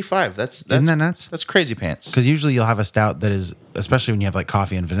 85. That's Isn't that nuts? That's crazy pants. Because usually you'll have a stout that is, especially when you have like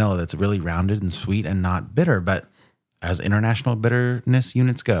coffee and vanilla, that's really rounded and sweet and not bitter. But as international bitterness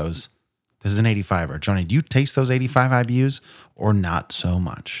units goes, this is an 85er. Johnny, do you taste those 85 IBUs or not so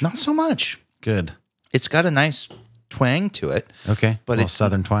much? Not so much. Good. It's got a nice twang to it. Okay. But Little it's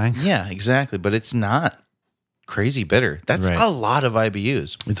southern twang. Yeah, exactly. But it's not crazy bitter. That's Right. a lot of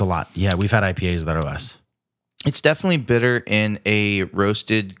IBUs. It's a lot. Yeah, we've had IPAs that are less. It's definitely bitter in a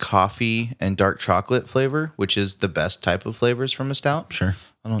roasted coffee and dark chocolate flavor, which is the best type of flavors from a stout. Sure.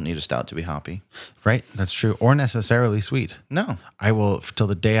 I don't need a stout to be hoppy. Right. That's true. Or necessarily sweet. No. I will till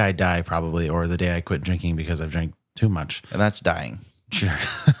the day I die, probably, or the day I quit drinking because I've drank too much. And that's dying. Sure.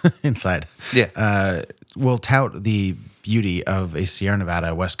 Inside. Yeah. We'll tout the beauty of a Sierra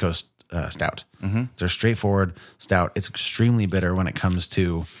Nevada West Coast stout. Mm-hmm. It's a straightforward stout. It's extremely bitter when it comes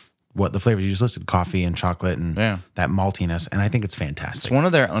to what the flavors you just listed, coffee and chocolate and that maltiness. And I think it's fantastic. It's one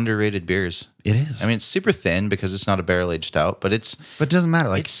of their underrated beers. It is. I mean, it's super thin because it's not a barrel-aged stout, but but it doesn't matter.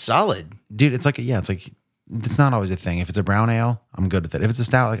 Like, it's solid. dude, it's like it's not always a thing. If it's a brown ale, I'm good with it. If it's a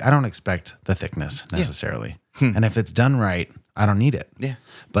stout, like I don't expect the thickness necessarily. And if it's done right, I don't need it. Yeah.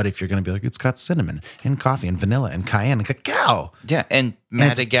 But if you're going to be like, it's got cinnamon and coffee and vanilla and cayenne and cacao. Yeah, and And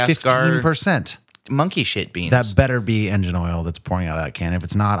it's Madagascar 15%. monkey shit beans. That better be engine oil that's pouring out of that can. If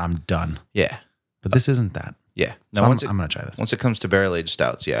it's not, I'm done. Yeah. But this isn't that. Yeah. So No, I'm going to try this. once it comes to barrel aged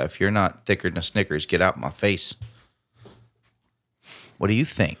stouts, yeah. If you're not thicker than a Snickers, get out my face. What do you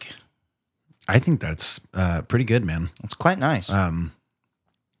think? I think that's pretty good, man. It's quite nice.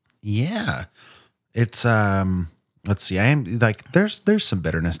 Yeah. It's let's see. I am like there's some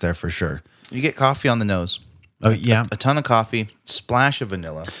bitterness there for sure. You get coffee on the nose. Oh yeah. A ton of coffee, splash of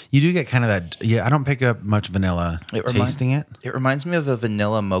vanilla. You do get kind of that. Yeah, I don't pick up much vanilla tasting it. It reminds me of a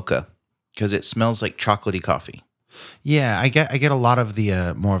vanilla mocha because it smells like chocolatey coffee. Yeah, I get a lot of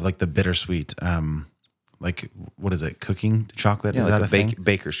the more of like the bittersweet like what is it? Cooking chocolate? Yeah, Is like that a thing?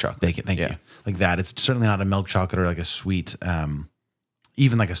 baker's chocolate. Bake it, thank you. Like that. It's certainly not a milk chocolate or like a sweet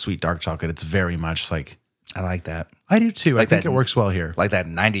even like a sweet dark chocolate. It's very much like I like that. I do too. Like I think that- it works well here. Like that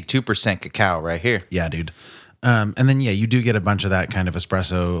 92% cacao right here. Yeah, dude. And then yeah, you do get a bunch of that kind of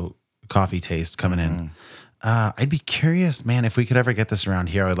espresso coffee taste coming in. I'd be curious, man, if we could ever get this around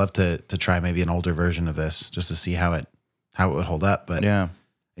here. I'd love to try maybe an older version of this just to see how it would hold up. But Yeah.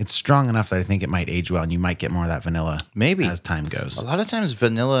 it's strong enough that I think it might age well, and you might get more of that vanilla Maybe. as time goes. A lot of times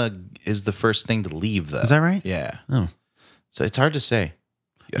vanilla is the first thing to leave, though. Is that right? Yeah. Oh. So it's hard to say.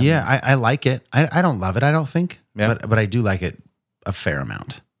 Yeah, I like it. I don't love it, I don't think. Yeah. But I do like it a fair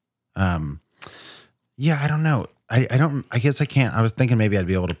amount. Yeah, I don't know. I guess I can't. I was thinking maybe I'd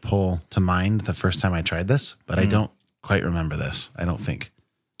be able to pull to mind the first time I tried this, but I don't quite remember this. I don't think.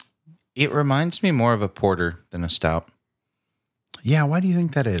 It reminds me more of a porter than a stout. Yeah, why do you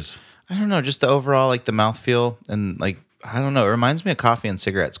think that is? I don't know, just the overall, like the mouthfeel and like, I don't know. It reminds me of coffee and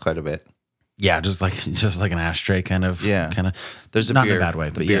cigarettes quite a bit. Yeah, just like an ashtray kind of. Yeah. kind of. There's a Not in beer, a bad way,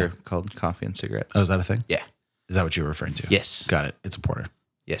 the but beer yeah. called coffee and cigarettes. Oh, is that a thing? Yeah. Is that what you were referring to? Yes. Got it. It's a porter.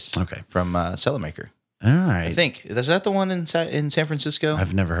 Yes. Okay. From Cellar Maker. All right. I think. Is that the one in San Francisco?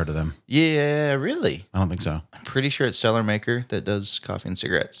 I've never heard of them. Yeah, really? I don't think so. I'm pretty sure it's Cellar Maker that does coffee and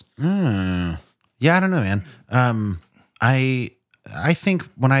cigarettes. Yeah, I don't know, man. I think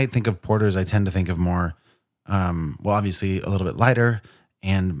when I think of porters, I tend to think of more, well, obviously a little bit lighter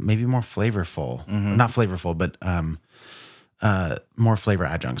and maybe more flavorful. Not flavorful, but more flavor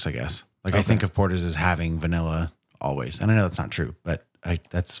adjuncts, I guess. Like I think of porters as having vanilla always, and I know that's not true, but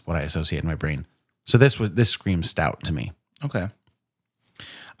that's what I associate in my brain. So this screams stout to me. Okay.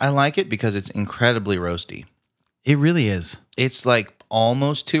 I like it because it's incredibly roasty. It really is. It's like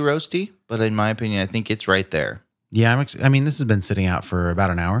almost too roasty, but in my opinion, I think it's right there. Yeah, I mean, this has been sitting out for about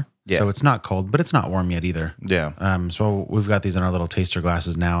an hour, Yeah. so it's not cold, but it's not warm yet either. Yeah. So we've got these in our little taster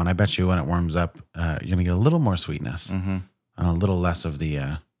glasses now, and I bet you when it warms up, you're gonna get a little more sweetness and a little less of the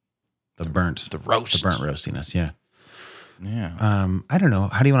burnt, The roast. the burnt roastiness. Yeah. Yeah. I don't know.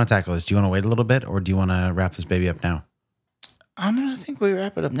 How do you want to tackle this? Do you want to wait a little bit, or do you want to wrap this baby up now? I'm going to think we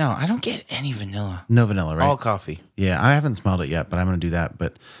wrap it up now. I don't get any vanilla. No vanilla, right? All coffee. Yeah, I haven't smelled it yet, but I'm gonna do that.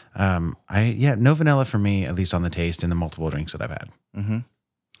 But no vanilla for me, at least on the taste in the multiple drinks that I've had.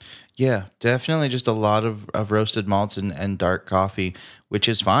 Yeah, definitely just a lot of roasted malts and dark coffee, which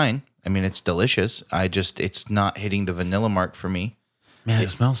is fine. I mean, it's delicious. It's not hitting the vanilla mark for me. Man, it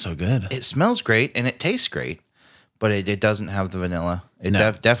smells so good. It smells great and it tastes great, but it doesn't have the vanilla. It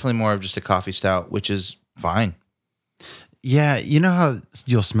No. definitely more of just a coffee stout, which is fine. Yeah, you know how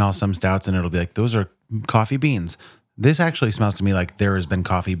you'll smell some stouts and it'll be like, those are coffee beans. This actually smells to me like there has been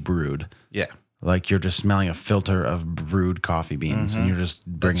coffee brewed. Yeah. Like you're just smelling a filter of brewed coffee beans and you're just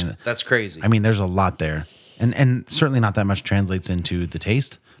bringing it. That's crazy. I mean, there's a lot there. And certainly not that much translates into the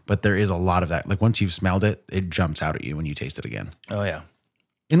taste, but there is a lot of that. Like once you've smelled it, it jumps out at you when you taste it again. Oh, yeah.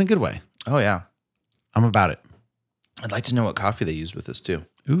 In a good way. Oh, yeah. I'm about it. I'd like to know what coffee they use with this, too.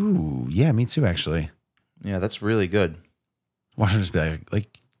 Ooh, yeah, me too, actually. Yeah, that's really good. Why don't it just be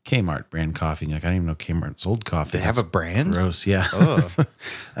like Kmart brand coffee? And you're like, I didn't even know Kmart sold coffee. They have a That's brand? gross, yeah. Ugh.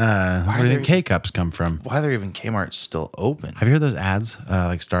 Where do the K cups come from? Why are even Kmart still open? Have you heard those ads,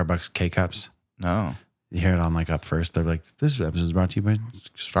 like Starbucks K cups? No. You hear it on like Up First. They're like, this episode is brought to you by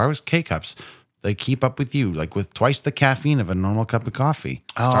Starbucks K cups. They keep up with you, like with twice the caffeine of a normal cup of coffee.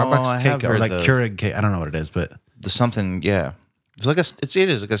 Oh, Starbucks I K have cup, or heard like those. Keurig K. I don't know what it is, but The something, yeah. It's like it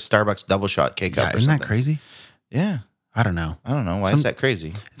is like a Starbucks double shot K cup yeah, or isn't something. that crazy? Yeah. I don't know. I don't know. Why is that crazy?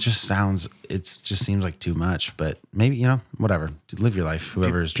 It just seems like too much, but maybe, whatever. Live your life,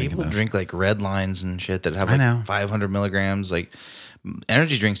 whoever is drinking People those. drink like red lines and shit that have I know. like 500 milligrams. Like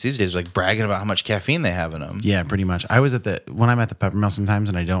energy drinks these days are like bragging about how much caffeine they have in them. Yeah, pretty much. When I'm at the Peppermill sometimes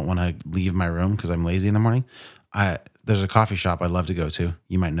and I don't want to leave my room because I'm lazy in the morning, there's a coffee shop I love to go to.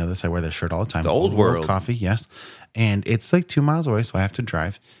 You might know this. I wear this shirt all the time. The Old World. Coffee, yes. And it's like 2 miles away, so I have to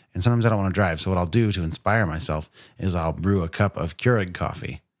drive. And sometimes I don't want to drive. So what I'll do to inspire myself is I'll brew a cup of Keurig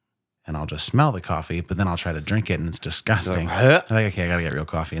coffee. And I'll just smell the coffee, but then I'll try to drink it and it's disgusting. You're like, "Huh?" I'm like, okay, I got to get real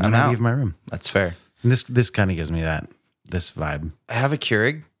coffee. And I'm then I out. leave my room. That's fair. And this kind of gives me this vibe. I have a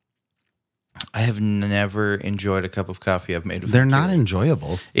Keurig. I have never enjoyed a cup of coffee I've made with They're a not Keurig.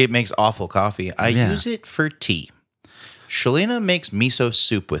 enjoyable. It makes awful coffee. I Yeah. use it for tea. Shalina makes miso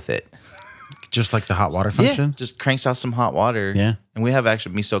soup with it. Just like the hot water function. Just cranks out some hot water. Yeah. And we have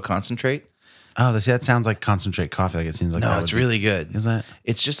actually miso concentrate. Oh, that sounds like concentrate coffee. Like it seems like No, that it's would be- really good. Is that?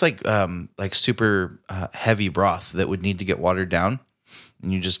 It's just like super heavy broth that would need to get watered down.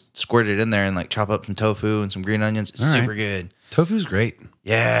 And you just squirt it in there and like chop up some tofu and some green onions. It's All right. super good. Tofu's great.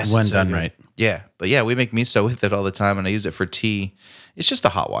 Yes. When it's so done good. right. Yeah. But yeah, we make miso with it all the time and I use it for tea. It's just a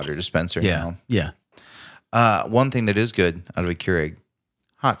hot water dispenser. You know? Yeah. One thing that is good out of a Keurig,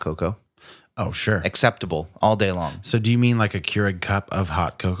 hot cocoa. Oh, sure. Acceptable all day long. So do you mean like a Keurig cup of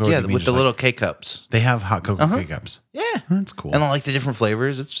hot cocoa? or do Yeah, you mean with just the like- little K cups. They have hot cocoa K-cups. Yeah. That's cool. And I like the different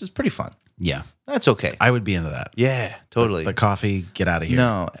flavors. It's just pretty fun. Yeah. That's okay. I would be into that. Yeah, totally. The coffee, get out of here.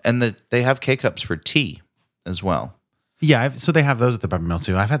 No, and they have K cups for tea as well. Yeah, so they have those at the Peppermill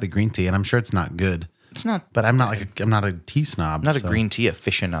too. I've had the green tea and I'm sure it's not good, It's not but I'm not a tea snob. not a so- green tea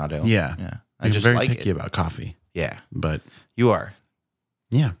aficionado. Yeah. yeah. I I'm just very like picky it. about coffee, Yeah, but you are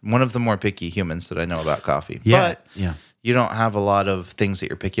yeah. one of the more picky humans that I know about coffee. Yeah. But yeah. you don't have a lot of things that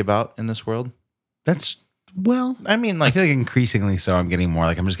you're picky about in this world. That's well, I mean, I like, feel like increasingly so I'm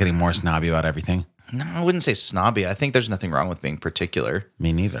just getting more snobby about everything. no, I wouldn't say snobby. I think there's nothing wrong with being particular.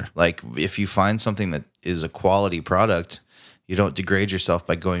 Me neither. Like, if you find something that is a quality product, you don't degrade yourself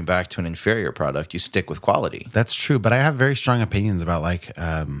by going back to an inferior product. You stick with quality. That's true, but I have very strong opinions about like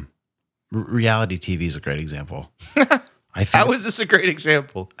reality TV is a great example. I think How is this a great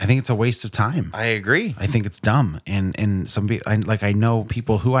example? I think it's a waste of time. I agree. I think it's dumb, and some people, I know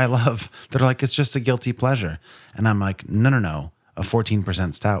people who I love that are like, it's just a guilty pleasure, and I'm like, no. A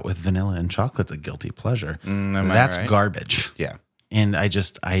 14% stout with vanilla and chocolate's a guilty pleasure. Am I That's right? garbage. Yeah. And I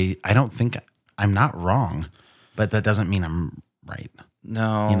don't think I'm not wrong, but that doesn't mean I'm right.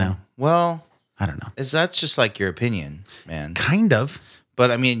 No. You know? Well, I don't know. that's just like your opinion, man. Kind of.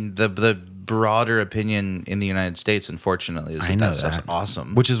 But I mean, the broader opinion in the United States, unfortunately, is I that know that stuff's that.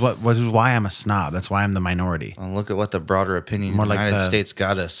 awesome. Which is why I'm a snob. That's why I'm the minority. Well, look at what the broader opinion More in the like United the- States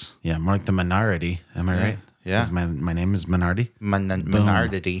got us. Yeah, more like the minority. Am I right? Yeah. 'Cause my name is Minardi.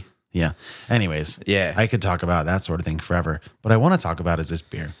 Minority. Yeah. Anyways. Yeah. I could talk about that sort of thing forever. What I want to talk about is this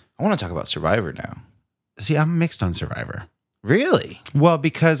beer. I want to talk about Survivor now. See, I'm mixed on Survivor. Really? Well,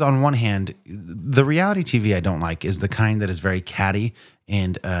 because on one hand, the reality TV I don't like is the kind that is very catty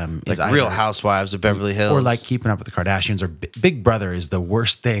and is Like Real either- Housewives of Beverly Hills. or like Keeping Up with the Kardashians or Big Brother is the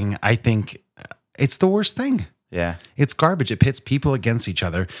worst thing. I think it's the worst thing. yeah. It's garbage. It pits people against each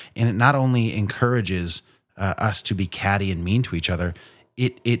other, and it not only encourages us to be catty and mean to each other,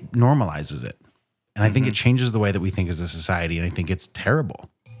 it normalizes it, and I think it changes the way that we think as a society, and I think it's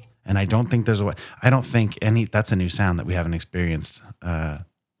terrible. And I don't think there's a way. I don't think any. That's a new sound that we haven't experienced.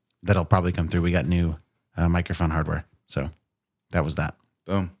 That'll probably come through. We got new microphone hardware, so that was that.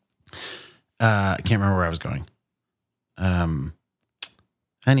 Boom. I can't remember where I was going.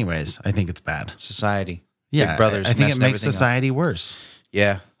 Anyways, I think it's bad. Society. Yeah, Big Brother's I think it messing makes everything up. society worse.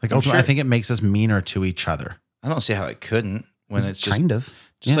 Yeah. Like I'm ultimately, I sure. think it makes us meaner to each other. I don't see how it couldn't when it's just kind of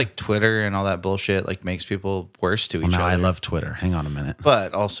just Yeah. like Twitter and all that bullshit like makes people worse to Well, each now other. I love Twitter. Hang on a minute.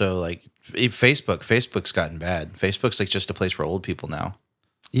 But also like Facebook's gotten bad. Facebook's like just a place for old people now.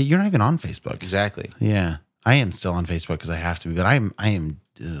 You're not even on Facebook. Exactly. Yeah, I am still on Facebook because I have to be, but I am.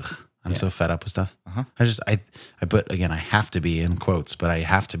 I'm so fed up with stuff. Uh-huh. I put again. I have to be in quotes, but I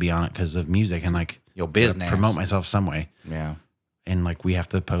have to be on it because of music and like Your gotta business. promote myself some way. Yeah. And like we have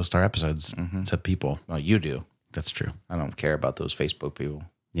to post our episodes to people. Well, you do. That's true. I don't care about those Facebook people.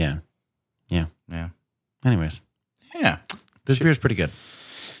 Yeah. Yeah. Anyways, Yeah. this beer is pretty good.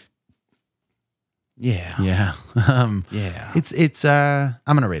 Yeah. Yeah. Yeah. It's I'm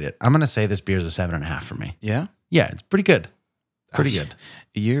gonna rate it. I'm gonna say this beer is a 7.5 for me. Yeah. Yeah, it's pretty good. Pretty good.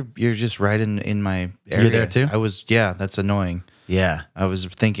 You're just right in my area. there too? That's annoying. Yeah. I was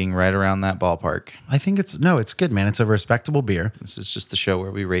thinking right around that ballpark. I think it's good, man. It's a respectable beer. This is just the show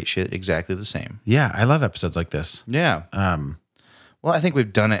where we rate shit exactly the same. Yeah, I love episodes like this. Yeah. Well, I think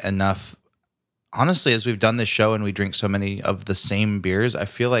we've done it enough. Honestly, as we've done this show and we drink so many of the same beers, I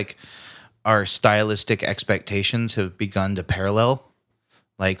feel like our stylistic expectations have begun to parallel.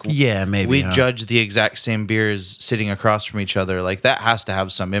 Like, Yeah, maybe. we huh? judge the exact same beers sitting across from each other. Like, that has to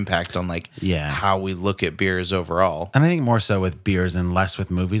have some impact on like Yeah. how we look at beers overall. And I think more so with beers and less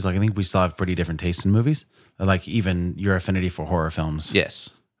with movies. Like I think we still have pretty different tastes in movies. Like even your affinity for horror films Yes.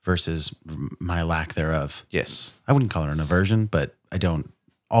 versus my lack thereof. Yes. I wouldn't call it an aversion, but I don't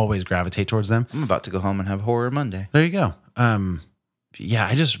always gravitate towards them. I'm about to go home and have Horror Monday. There you go. yeah,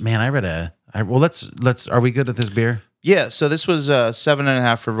 I read well, let's, are we good with this beer? Yeah, so this was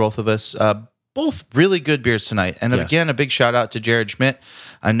 7.5 for both of us. Both really good beers tonight. And Yes. again, a big shout out to Jared Schmidt.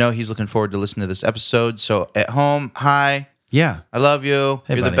 I know he's looking forward to listening to this episode. So at home, hi, Yeah. I love you.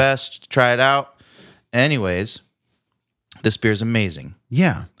 Hey, You're buddy. the best. Try it out. Anyways, this beer is amazing.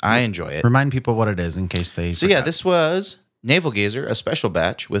 Yeah. I enjoy it. Remind people what it is in case they. So yeah, this was Navel Gazer, a special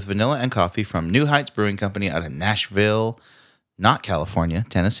batch with vanilla and coffee from New Heights Brewing Company out of Nashville, not California,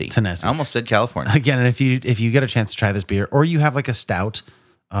 Tennessee. Tennessee. I almost said California. Again, and if you get a chance to try this beer, or you have like a stout,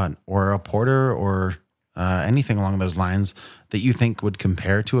 or a porter, or anything along those lines that you think would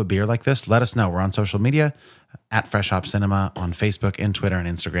compare to a beer like this, let us know. We're on social media at Fresh Hop Cinema on Facebook and Twitter and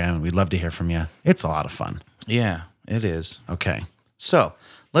Instagram, and we'd love to hear from you. It's a lot of fun. Yeah, it is. Okay. So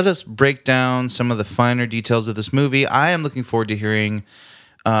let us break down some of the finer details of this movie. I am looking forward to hearing,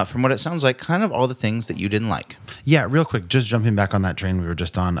 from what it sounds like, kind of all the things that you didn't like. Yeah, real quick, just jumping back on that train we were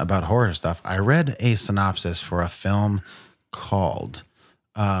just on about horror stuff. I read a synopsis for a film called,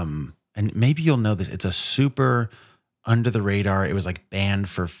 and maybe you'll know this, it's a super under the radar. It was like banned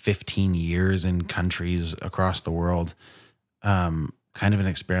for 15 years in countries across the world. Kind of an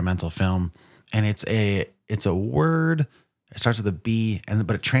experimental film. And it's a word, it starts with a B,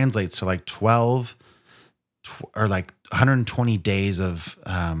 but it translates to like 12 or like 120 days of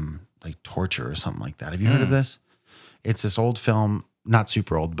like torture or something like that. Have you heard of this? It's this old film, not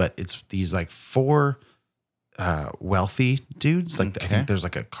super old, but it's these like 4 wealthy dudes. Like I think there's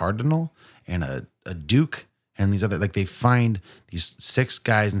like a cardinal and a duke and these other, like they find these 6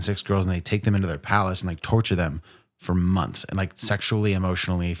 guys and 6 girls and they take them into their palace and like torture them for months and like sexually,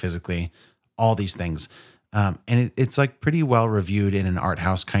 emotionally, physically, all these things. And it's like pretty well reviewed in an art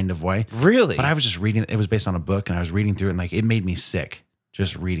house kind of way. Really? But I was just reading, it was based on a book and I was reading through it and like it made me sick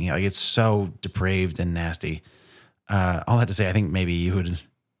just reading it. Like it's so depraved and nasty. All that to say, I think maybe you would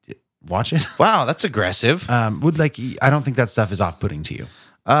watch it. Wow, that's aggressive. I don't think that stuff is off-putting to you.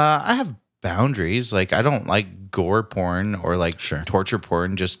 I have boundaries. Like I don't like gore porn or like Sure. torture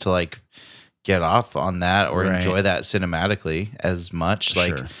porn just to like get off on that or Right. enjoy that cinematically as much.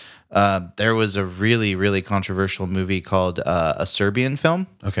 Like Sure. there was a really, really controversial movie called A Serbian Film.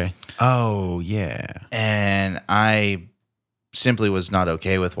 Okay. Oh, yeah. And I simply was not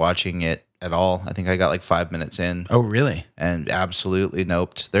okay with watching it at all. I think I got like 5 minutes in Oh, really? and absolutely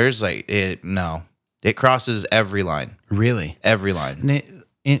noped. There's like, it crosses every line. Really? Every line.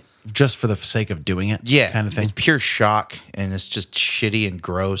 And just for the sake of doing it? Yeah. Kind of thing? It's pure shock and it's just shitty and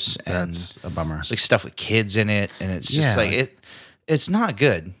gross. That's And a bummer. there's like stuff with kids in it. And it's just Yeah, like, it's not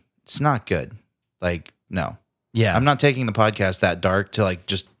good. It's not good. Like, no. Yeah. I'm not taking the podcast that dark to like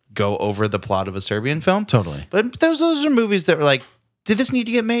just go over the plot of a Serbian film. Totally. But those are movies that were like, did this need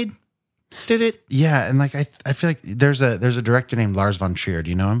to get made? Did it? Yeah. And like, I feel like there's a director named Lars von Trier. Do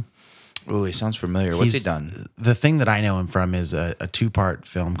you know him? Oh, he sounds familiar. What's he done? The thing that I know him from is a 2-part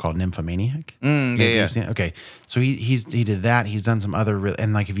film called Nymphomaniac. Yeah. You've seen it? Okay. So he did that. He's done some other,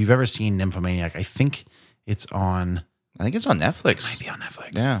 and like, if you've ever seen Nymphomaniac, I think it's on, I think it's on Netflix. maybe on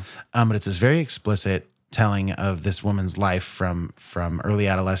Netflix. Yeah. But it's this very explicit telling of this woman's life from early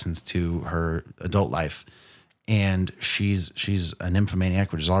adolescence to her adult life. And she's a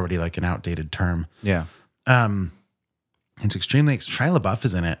nymphomaniac, which is already like an outdated term. Yeah. It's extremely, Shia LaBeouf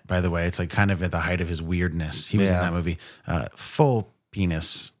is in it, by the way. It's like kind of at the height of his weirdness. He was in Yeah. that movie. Full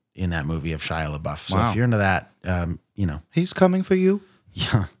penis in that movie of Shia LaBeouf. So Wow. if you're into that, He's coming for you.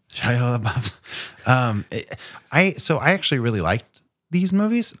 yeah, Shia LaBeouf. I actually really liked these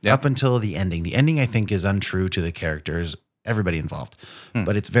movies Yeah. up until the ending. The ending, I think, is untrue to the characters, everybody involved,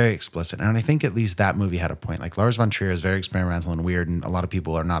 but it's very explicit. And I think at least that movie had a point. Like Lars von Trier is very experimental and weird, and a lot of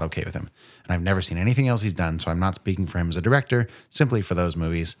people are not okay with him. And I've never seen anything else he's done, so I'm not speaking for him as a director, simply for those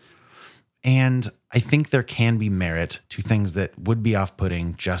movies. And I think there can be merit to things that would be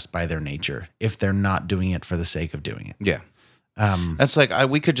off-putting just by their nature if they're not doing it for the sake of doing it. Yeah. That's like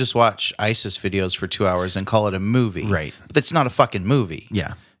we could just watch ISIS videos for 2 hours and call it a movie. Right. But it's not a fucking movie.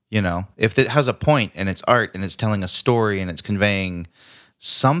 Yeah. You know, if it has a point and it's art and it's telling a story and it's conveying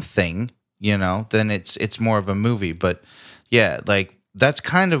something, you know, then it's more of a movie. But yeah, like that's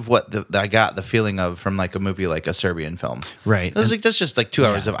kind of what I got the feeling of from like a movie like A Serbian Film. Right. It was like that's just like 2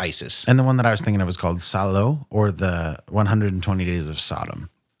 hours of ISIS. And the one that I was thinking of was called Salo, or the 120 Days of Sodom.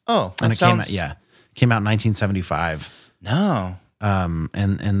 Oh, that And it sounds, came out in 1975. No.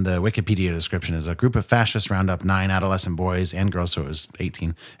 And the Wikipedia description is a group of fascists round up 9 adolescent boys and girls, so it was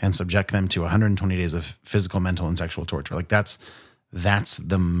 18, and subject them to 120 days of physical, mental, and sexual torture. Like that's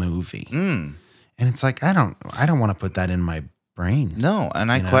the movie. And it's like I don't want to put that in my brain. No,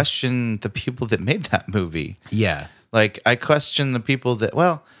 and I question the people that made that movie. Yeah. Like, I question the people that,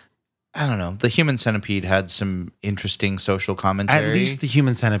 well, I don't know. The Human Centipede had some interesting social commentary. At least the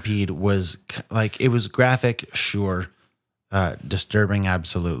Human Centipede was like, it was graphic, sure, disturbing,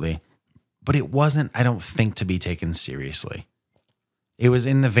 absolutely, but it wasn't, I don't think, to be taken seriously. It was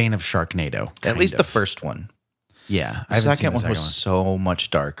in the vein of Sharknado. At least the first one. Yeah. The second one was so much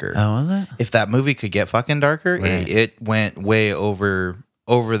darker. Oh, was it? If that movie could get fucking darker, Right. it went way over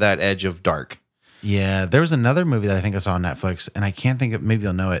that edge of dark. Yeah. There was another movie that I think I saw on Netflix, and I can't think of, maybe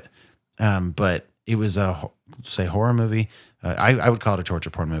you'll know it, but it was a, say, horror movie. I would call it a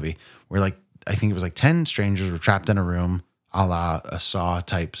torture porn movie, where like, I think it was like 10 strangers were trapped in a room, a la a Saw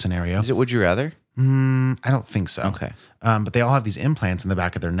type scenario. Is it Would You Rather? I don't think so. Okay. But they all have these implants in the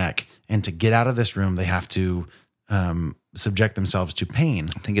back of their neck, and to get out of this room, they have to subject themselves to pain.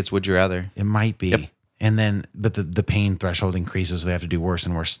 I think it's Would You Rather. It might be. Yep. And then, but the pain threshold increases, so they have to do worse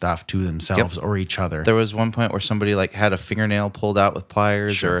and worse stuff to themselves or each other. There was one point where somebody like had a fingernail pulled out with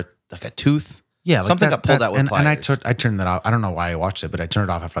pliers or like a tooth. Yeah, like something got pulled out with and pliers. And I turned that off. I don't know why I watched it, but I turned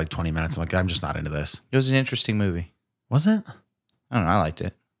it off after like 20 minutes. I'm like, I'm just not into this. It was an interesting movie. Was it? I don't know. I liked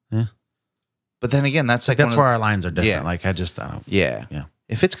it. Yeah. But then again, that's like That's one where of, our lines are different. Yeah. Like, I don't. yeah. Yeah.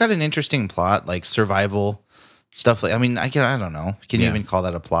 If it's got an interesting plot, like survival stuff, like I mean, I don't know. Can you Yeah. even call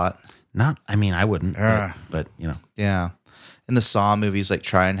that a plot? Not, I mean, I wouldn't, but you know. Yeah. And the Saw movies like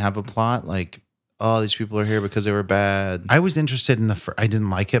try and have a plot, like, oh, these people are here because they were bad. I was interested in I didn't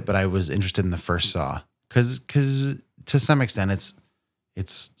like it, but I was interested in the first Saw because to some extent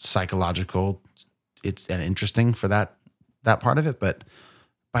it's psychological, it's and interesting for that part of it. But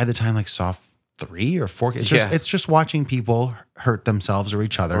by the time like Saw 3 or 4, it's just watching people hurt themselves or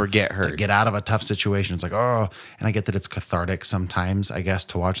each other Or get hurt. to get out of a tough situation. It's like, oh, and I get that it's cathartic sometimes, I guess,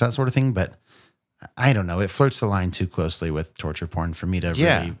 to watch that sort of thing, but I don't know. It flirts the line too closely with torture porn for me to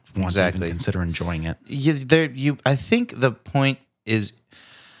really want to even consider enjoying it. I think the point is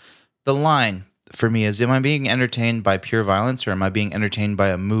the line for me is, am I being entertained by pure violence or am I being entertained by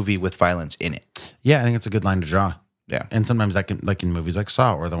a movie with violence in it? Yeah, I think it's a good line to draw. Yeah. And sometimes that can, like in movies like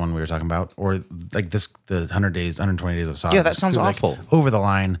Saw or the one we were talking about, or like the 120 days of Saw. Yeah, that just sounds like awful. over the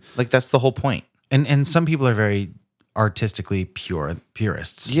line. Like that's the whole point. And some people are very artistically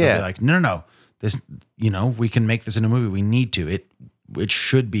purists. They'll Yeah. be like, no. This, we can make this in a movie. We need to. It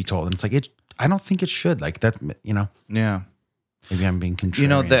should be told. And it's like, I don't think it should. Like that, Yeah. maybe I'm being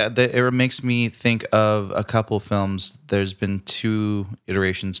contrarian. It makes me think of a couple films. There's been 2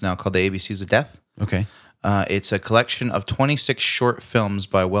 iterations now called the ABCs of Death. Okay. It's a collection of 26 short films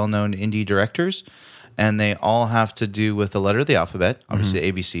by well-known indie directors, and they all have to do with the letter of the alphabet, obviously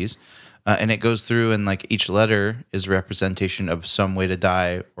ABCs. And it goes through, and like each letter is a representation of some way to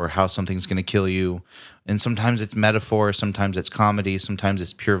die or how something's going to kill you. And sometimes it's metaphor, sometimes it's comedy, sometimes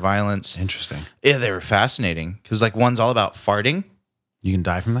it's pure violence. Interesting. Yeah, they were fascinating because like one's all about farting. You can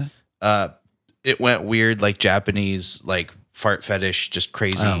die from that? It went weird, like Japanese, like fart fetish, just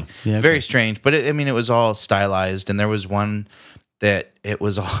crazy, Oh, yeah, okay. very strange. But it was all stylized, and there was one that it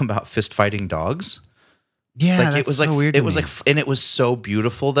was all about fist fighting dogs. Yeah, Like that's it was so like weird. it was like, and it was so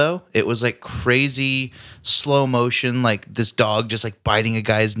beautiful though. It was like crazy slow motion, like this dog just like biting a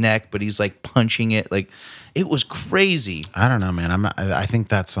guy's neck, but he's like punching it. Like it was crazy. I don't know, man. I think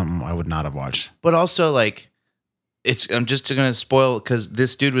that's something I would not have watched. But also like, I'm just gonna spoil because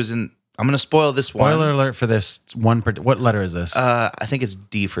this dude was in. I'm gonna spoil this one. Spoiler alert for this one. What letter is this? I think it's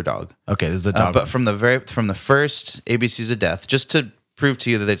D for dog. Okay, this is a dog. But from the first ABCs of Death, just to prove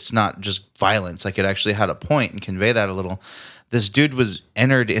to you that it's not just violence, like it actually had a point and convey that a little. This dude was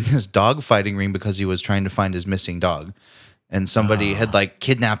entered in this dog fighting ring because he was trying to find his missing dog, and somebody had like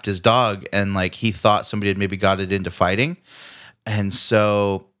kidnapped his dog, and like he thought somebody had maybe got it into fighting, and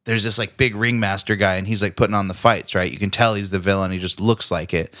so there's this like big ringmaster guy, and he's like putting on the fights, right? You can tell he's the villain. He just looks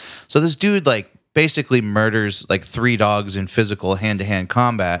like it. So this dude like basically murders like 3 dogs in physical hand-to-hand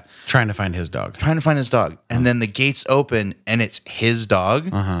combat. trying to find his dog. Trying to find his dog. And then the gates open and it's his dog.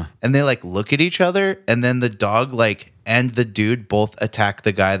 And they like look at each other, and then the dog like and the dude both attack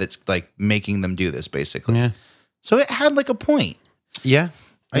the guy that's like making them do this basically. Yeah. So it had like a point. Yeah.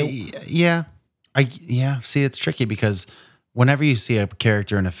 Yeah. See, it's tricky because whenever you see a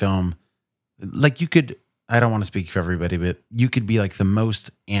character in a film, like you could, I don't want to speak for everybody, but you could be like the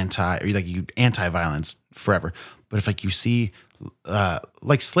most anti-violence forever. But if like you see,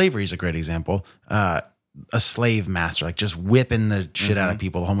 like slavery is a great example, a slave master, like just whipping the shit out of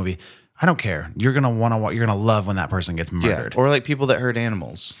people, the whole movie, I don't care. You're going to you're going to love when that person gets murdered. Or like people that hurt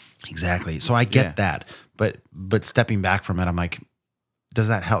animals. Exactly. So I get that. But stepping back from it, I'm like, does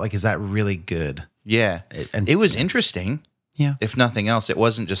that help? Like, is that really good? Yeah. And It was interesting. Yeah. If nothing else, it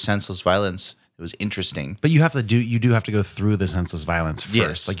wasn't just senseless violence. It was interesting. But you do have to go through the senseless violence first.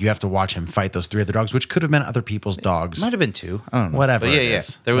 Yes. Like you have to watch him fight those 3 other dogs, which could have been other people's dogs. Might have been 2. I don't know. Whatever But yeah, it yeah.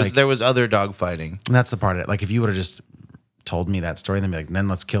 is. There was other dog fighting. And that's the part of it. Like if you would have just told me that story, then be like, then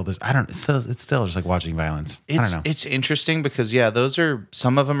let's kill this. It's still just like watching violence. I don't know. It's interesting because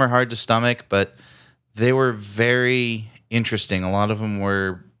some of them are hard to stomach, but they were very interesting. A lot of them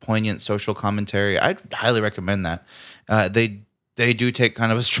were poignant social commentary. I'd highly recommend that. They do take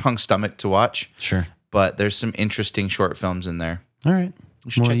kind of a strong stomach to watch, Sure. but there's some interesting short films in there. All right.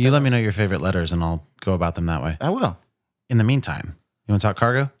 should Well, check you that let out. me know your favorite letters and I'll go about them that way. I will. In the meantime, you want to talk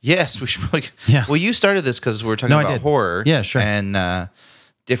cargo? Yes, we should probably. Yeah. Well, you started this because we're talking No, I about did. horror. Yeah, sure. And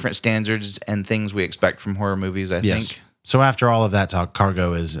different standards and things we expect from horror movies, I think. So after all of that talk,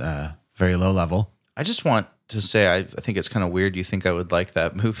 cargo is very low level. I just want to say I think it's kind of weird you think I would like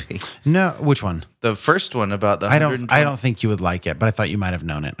that movie. No, which one? The first one about the I don't think you would like it, but I thought you might have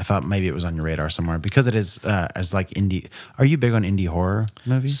known it. I thought maybe it was on your radar somewhere because it is as like indie. Are you big on indie horror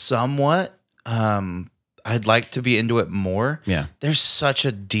movies? Somewhat. I'd like to be into it more. Yeah. There's such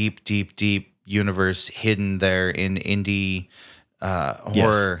a deep universe hidden there in indie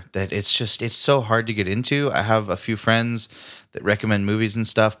horror that it's so hard to get into. I have a few friends that recommend movies and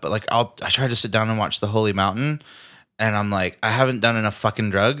stuff, but like I try to sit down and watch The Holy Mountain, and I'm like, I haven't done enough fucking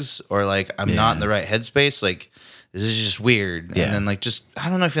drugs, or like I'm not in the right headspace. Like this is just weird. Yeah. And then like just I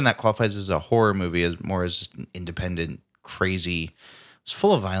don't know if that qualifies as a horror movie, as more as just an independent, crazy. It's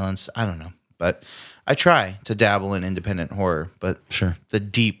full of violence. I don't know, but I try to dabble in independent horror, but Sure. the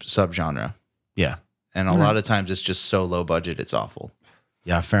deep subgenre. Yeah. And a lot of times it's just so low budget, it's awful.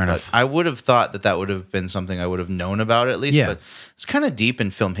 Yeah. Fair But enough. I would have thought that would have been something I would have known about at least. Yeah. But it's kind of deep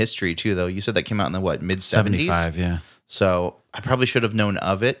in film history too, though. You said that came out in the mid 70s? 75. Yeah. So I probably should have known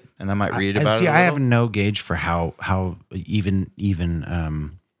of it, and I might read about See, it. I have no gauge for how even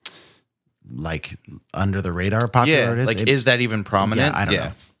like under the radar popular it is. like is that even prominent? Yeah, I don't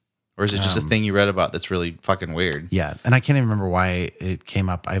know. Or is it just a thing you read about that's really fucking weird? Yeah, and I can't even remember why it came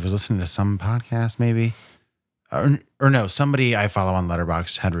up. I was listening to some podcast, maybe, or no, somebody I follow on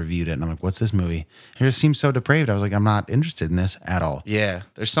Letterboxd had reviewed it, and I'm like, "What's this movie?" It just seems so depraved. I was like, "I'm not interested in this at all." Yeah,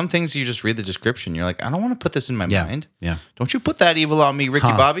 there's some things you just read the description. You're like, I don't want to put this in my Yeah, mind. yeah. Don't you put that evil on me, Ricky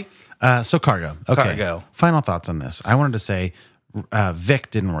Bobby. So cargo. Okay. Cargo. Final thoughts on this. I wanted to say,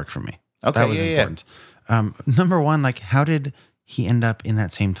 Vic didn't work for me. Okay, that was yeah, yeah. important. Number one, like, how did he end up in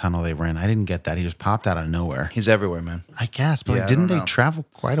that same tunnel they were in? I didn't get that. He just popped out of nowhere. He's everywhere, man. I guess, but Yeah, like, I didn't don't they know. travel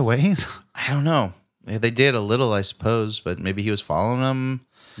quite a ways? I don't know. Yeah, they did a little, I suppose, but maybe he was following them.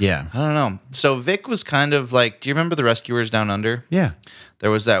 Yeah. I don't know. So Vic was kind of like, do you remember the Rescuers Down Under? Yeah.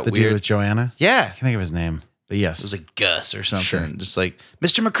 There was that The dude weird. with Joanna. Yeah. I can't think of his name, but yes. It was like Gus or something. Sure. Just like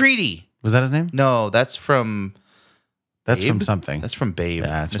Mr. McCready. Was that his name? No, that's from That's Babe? from something. That's from Babe.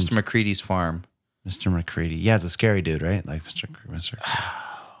 Yeah, it's Mr. from- McCready's farm. Mr. McCready. Yeah, it's a scary dude, right? Like Mr.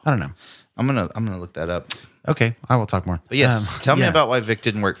 I don't know. I'm gonna look that up. Okay, I will talk more. But yes, tell me yeah. about why Vic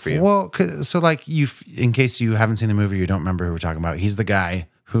didn't work for you. Well, so like in case you haven't seen the movie, you don't remember who we're talking about. He's the guy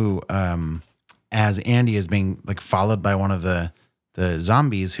who, as Andy is being like followed by one of the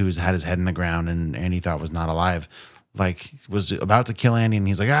zombies who's had his head in the ground and Andy thought was not alive, like was about to kill Andy, and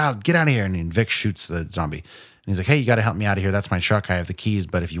he's like, get out of here. And Vic shoots the zombie. And he's like, hey, you got to help me out of here. That's my truck. I have the keys.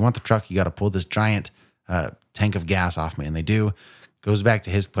 But if you want the truck, you got to pull this giant tank of gas off me. And they do. Goes back to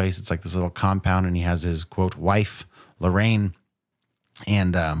his place. It's like this little compound, and he has his quote wife, Lorraine.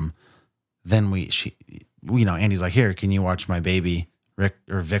 And then Andy's like, here, can you watch my baby?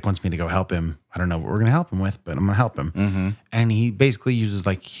 Vic wants me to go help him. I don't know what we're gonna help him with, but I'm gonna help him. Mm-hmm. And he basically uses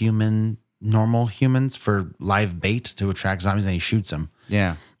like normal humans for live bait to attract zombies, and he shoots them.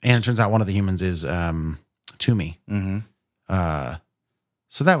 Yeah. And it turns out one of the humans is Toomey. Mm-hmm.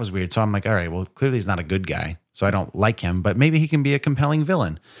 So that was weird. So I'm like, all right, well, clearly he's not a good guy. So I don't like him, but maybe he can be a compelling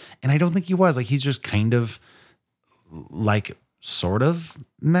villain. And I don't think he was. Like, he's just kind of like sort of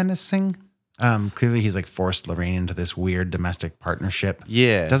menacing. Clearly he's like forced Lorraine into this weird domestic partnership.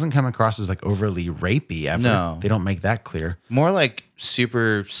 Yeah. Doesn't come across as like overly rapey ever. No. They don't make that clear. More like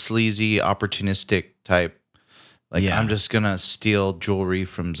super sleazy, opportunistic type. Like, Yeah. I'm just gonna steal jewelry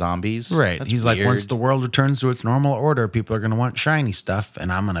from zombies. Right. That's He's like, weird. once the world returns to its normal order, people are going to want shiny stuff,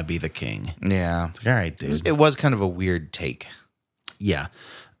 and I'm going to be the king. Yeah. It's like, all right, dude. It was kind of a weird take. Yeah.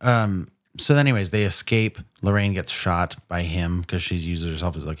 So anyways, they escape. Lorraine gets shot by him because she uses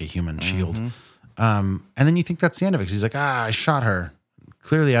herself as like a human shield. And then you think that's the end of it. 'Cause he's like, I shot her.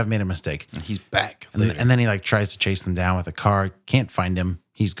 Clearly I've made a mistake. He's back And, later. and then he like tries to chase them down with a car. Can't find him.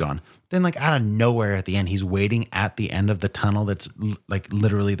 He's gone. Then like out of nowhere at the end, he's waiting at the end of the tunnel. That's like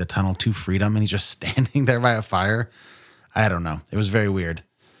literally the tunnel to freedom. And he's just standing there by a fire. I don't know. It was very weird.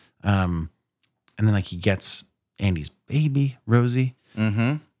 And then like he gets Andy's baby, Rosie. Mm-hmm.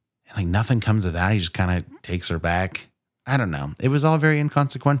 And like nothing comes of that. He just kind of takes her back. I don't know. It was all very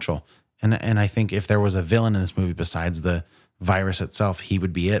inconsequential. And I think if there was a villain in this movie besides the virus itself, he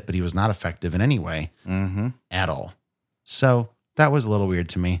would be it, but he was not effective in any way at all. So that was a little weird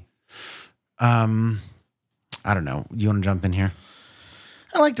to me. I don't know. You want to jump in here?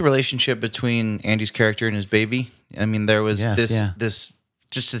 I like the relationship between Andy's character and his baby. I mean, there was Yes,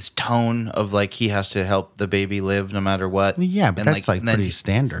 this tone of like he has to help the baby live no matter what. Well, yeah, but And, that's like then pretty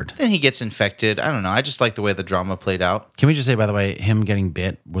standard. Then he gets infected. I don't know. I just like the way the drama played out. Can we just say, by the way, him getting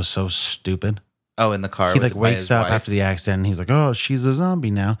bit was so stupid. Oh, in the car. He with- like by wakes his up wife. after the accident and he's like, "Oh, she's a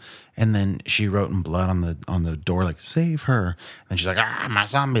zombie now." And then she wrote in blood on the door like, "Save her." And then she's like, "Ah, my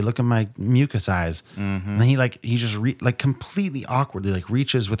zombie! Look at my mucus eyes." And then he just completely awkwardly like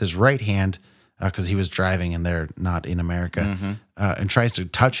reaches with his right hand because he was driving and they're not in America and tries to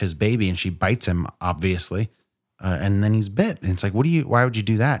touch his baby and she bites him obviously. And then he's bit. And it's like, why would you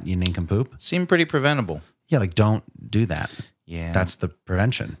do that, you nincompoop? Seemed pretty preventable. Yeah, like don't do that. Yeah. That's the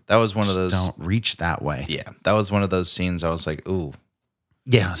prevention. That was one of Just those. Don't reach that way. Yeah. That was one of those scenes I was like, ooh.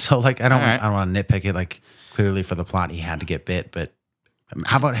 Yeah. So like I don't All right. want to nitpick it. Like clearly for the plot he had to get bit, but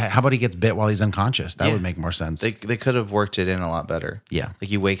how about he gets bit while he's unconscious? That Yeah. would make more sense. They could have worked it in a lot better. Yeah. Like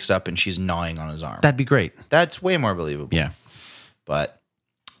he wakes up and she's gnawing on his arm. That'd be great. That's way more believable. Yeah. But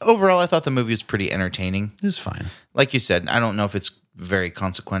overall, I thought the movie was pretty entertaining. It's fine. Like you said, I don't know if it's very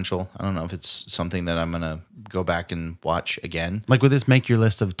consequential. I don't know if it's something that I'm going to go back and watch again. Like would this make your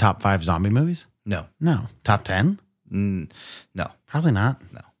list of top 5 zombie movies? No. No. Top 10? No. Probably not.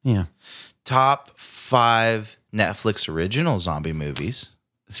 No. Yeah. Top 5 Netflix original zombie movies.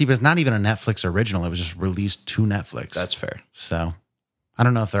 See, but it's not even a Netflix original. It was just released to Netflix. That's fair. So I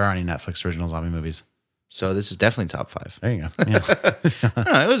don't know if there are any Netflix original zombie movies. So this is definitely top 5. There you go. Yeah. I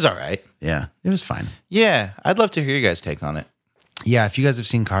don't know, it was all right. Yeah. It was fine. Yeah. I'd love to hear you guys' take on it. Yeah, if you guys have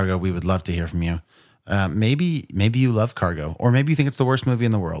seen Cargo, we would love to hear from you. Maybe you love Cargo, or maybe you think it's the worst movie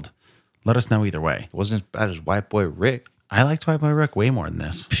in the world. Let us know either way. It wasn't as bad as White Boy Rick. I liked White Boy Rick way more than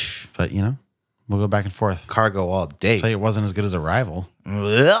this, but we'll go back and forth. Cargo all day. Tell you, it wasn't as good as Arrival.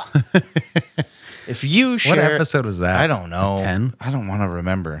 If you share, What episode was that? I don't know. 10? I don't want to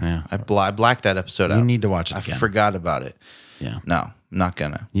remember. Yeah. I blacked that episode out. You need to watch it I again. forgot about it. Yeah, No, I'm not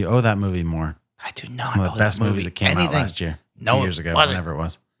gonna. you owe that movie more. I do not. One of the best movies that came out last year. No, 2 years ago, wasn't. whenever it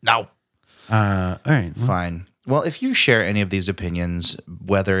was. No. All right. Well, Fine. Well, if you share any of these opinions,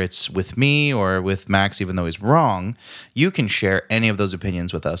 whether it's with me or with Max, even though he's wrong, you can share any of those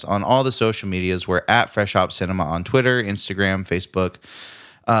opinions with us on all the social medias. We're at Fresh Hop Cinema on Twitter, Instagram, Facebook,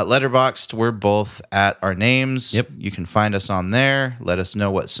 Letterboxd. We're both at our names. Yep. You can find us on there. Let us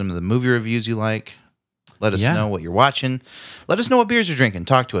know what some of the movie reviews you like. Let us know what you're watching. Let us know what beers you're drinking.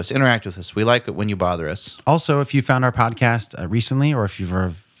 Talk to us. Interact with us. We like it when you bother us. Also, if you found our podcast recently, or if you've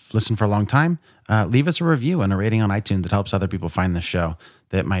listened for a long time, leave us a review and a rating on iTunes that helps other people find the show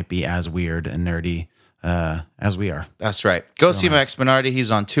that might be as weird and nerdy as we are. That's right. Go see nice. Max Minardi. He's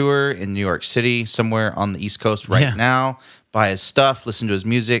on tour in New York City, somewhere on the East Coast right now. Buy his stuff, listen to his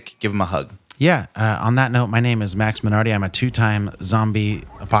music, give him a hug. Yeah. On that note, my name is Max Minardi. I'm a 2-time zombie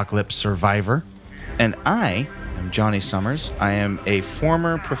apocalypse survivor. And I am Johnny Summers. I am a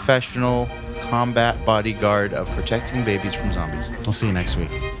former professional combat bodyguard of protecting babies from zombies. We'll see you next week.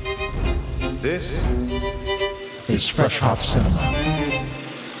 This is Fresh Hop Cinema.